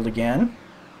getting old again.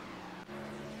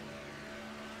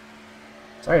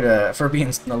 Sorry for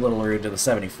being a little rude to the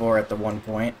 74 at the one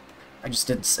point. I just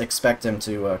didn't expect him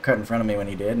to cut in front of me when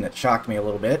he did, and it shocked me a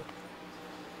little bit.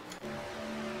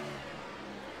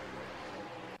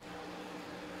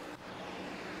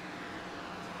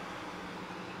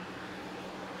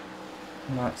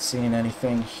 Not seeing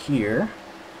anything here.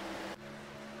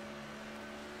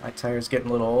 My tire's getting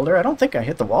a little older. I don't think I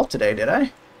hit the wall today, did I?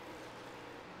 I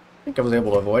think I was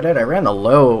able to avoid it. I ran the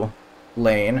low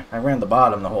lane. I ran the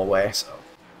bottom the whole way, so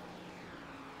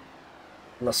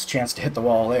less chance to hit the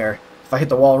wall there. If I hit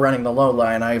the wall running the low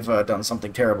line, I've done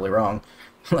something terribly wrong.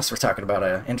 Unless we're talking about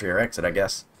an entry or exit, I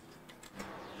guess.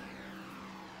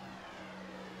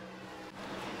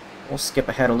 We'll skip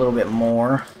ahead a little bit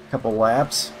more. A couple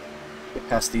laps. Get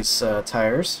past these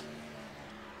tires.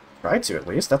 Try to, at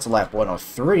least. That's a lap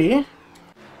 103.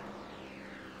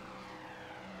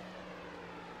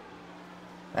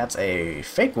 That's a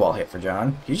fake wall hit for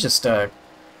John. He just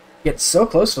gets so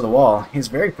close to the wall. He's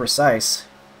very precise.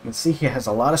 You can see he has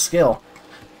a lot of skill.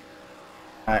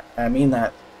 I mean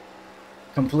that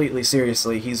completely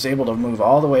seriously. He's able to move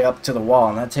all the way up to the wall,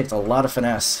 and that takes a lot of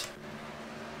finesse.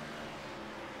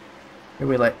 Here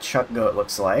we let Chuck go, it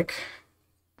looks like.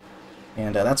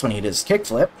 And that's when he did his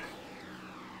kickflip.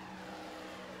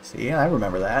 See, I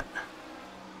remember that.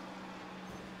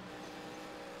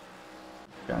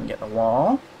 John getting the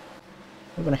wall.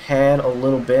 Moving ahead a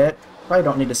little bit. Probably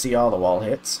don't need to see all the wall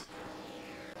hits.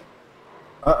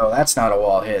 Uh-oh, that's not a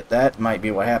wall hit. That might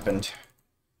be what happened.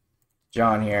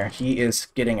 John here. He is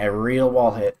getting a real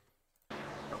wall hit. A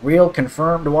real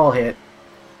confirmed wall hit.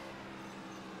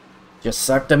 Just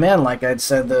sucked him in, like I'd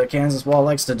said the Kansas wall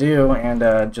likes to do,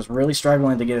 and just really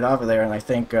struggling to get it off of there, and I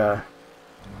think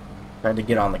tried to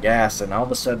get on the gas, and all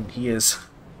of a sudden he is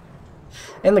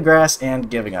in the grass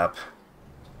and giving up.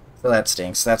 So that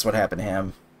stinks. That's what happened to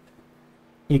him.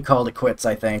 He called it quits,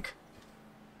 I think.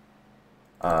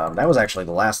 That was actually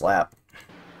the last lap.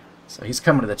 So he's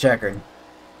coming to the checkered.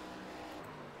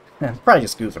 Probably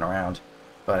just goofing around.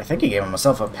 But I think he gave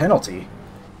himself a penalty.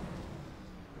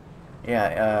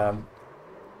 Yeah,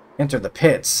 entered the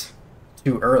pits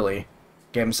too early.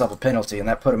 Gave himself a penalty, and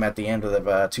that put him at the end of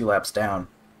the 2 laps down.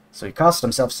 So he cost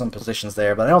himself some positions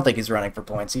there, but I don't think he's running for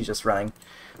points. He's just running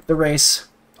the race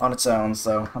on its own,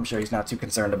 so I'm sure he's not too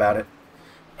concerned about it.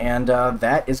 And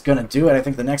that is going to do it. I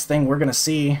think the next thing we're going to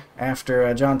see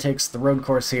after John takes the road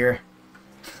course here...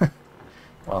 well,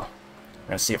 we're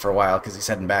going to see it for a while because he's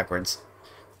heading backwards.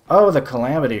 Oh, the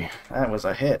Calamity. That was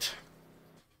a hit.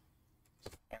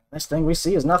 And this thing we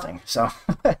see is nothing. So,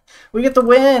 we get the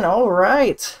win!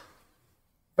 Alright!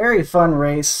 Very fun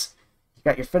race. You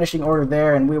got your finishing order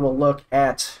there, and we will look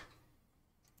at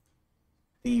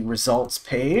the results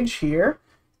page here.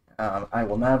 I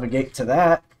will navigate to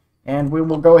that. And we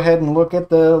will go ahead and look at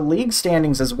the league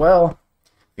standings as well.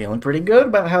 Feeling pretty good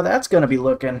about how that's going to be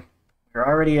looking. We're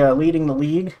already leading the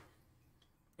league.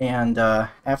 And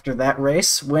after that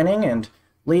race, winning and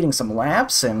leading some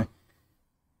laps. And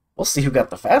we'll see who got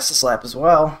the fastest lap as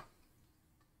well.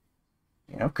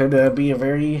 You know, could be a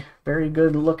very, very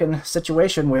good looking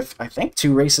situation with, I think,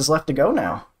 2 races left to go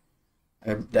now.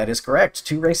 That is correct.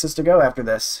 2 races to go after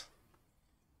this.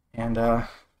 And,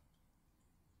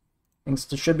 things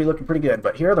should be looking pretty good.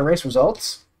 But here are the race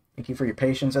results. Thank you for your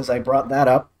patience as I brought that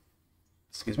up.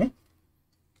 Excuse me.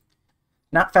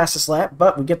 Not fastest lap,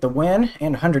 but we get the win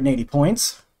and 180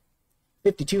 points.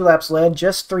 52 laps led,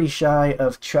 just 3 shy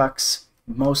of Chuck's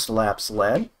most laps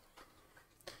led.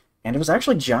 And it was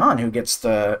actually John who gets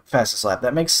the fastest lap.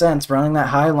 That makes sense, running that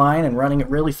high line and running it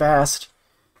really fast.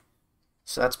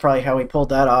 So that's probably how he pulled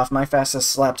that off. My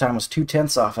fastest lap time was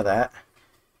 2/10 off of that.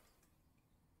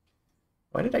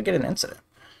 Why did I get an incident?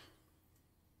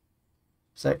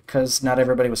 Is that because not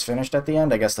everybody was finished at the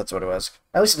end? I guess that's what it was.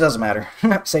 At least it doesn't matter.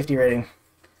 Safety rating,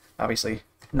 obviously,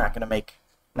 not going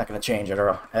to change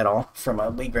at all from a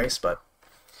league race, but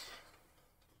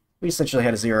we essentially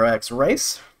had a 0x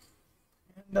race.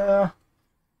 And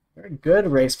very good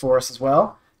race for us as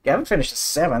well. Gavin finished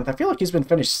 7th. I feel like he's been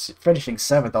finishing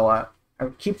 7th a lot. I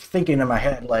keep thinking in my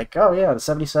head, like, oh yeah, the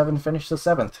 77 finished the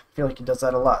 7th. I feel like he does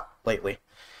that a lot lately.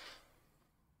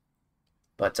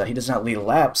 But he does not lead a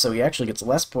lap, so he actually gets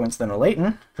less points than a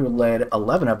Leighton, who led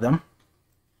 11 of them.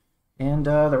 And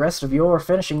the rest of your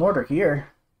finishing order here.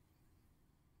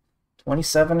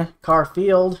 27 car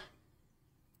field.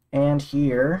 And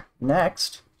here,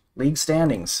 next, league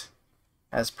standings,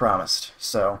 as promised.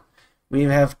 So, we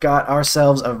have got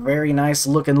ourselves a very nice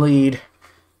looking lead.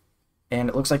 And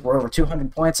it looks like we're over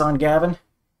 200 points on Gavin.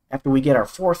 after we get our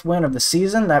 4th win of the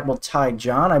season. That will tie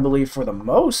John, I believe, for the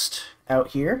most out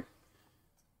here.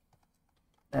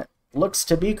 That looks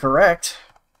to be correct.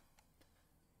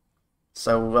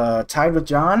 So tied with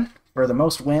John for the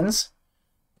most wins.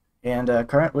 And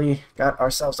currently got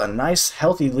ourselves a nice,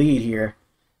 healthy lead here.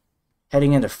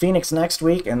 Heading into Phoenix next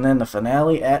week, and then the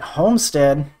finale at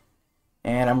Homestead.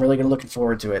 And I'm really looking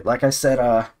forward to it. Like I said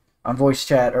on voice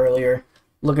chat earlier,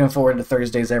 looking forward to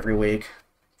Thursdays every week.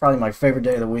 Probably my favorite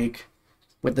day of the week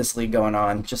with this league going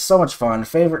on. Just so much fun.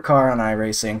 Favorite car on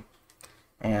iRacing.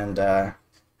 And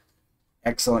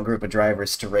excellent group of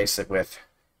drivers to race it with.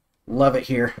 Love it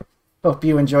here. Hope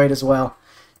you enjoyed as well.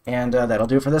 And that'll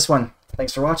do it for this one.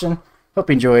 Thanks for watching. Hope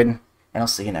you enjoyed, and I'll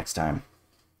see you next time.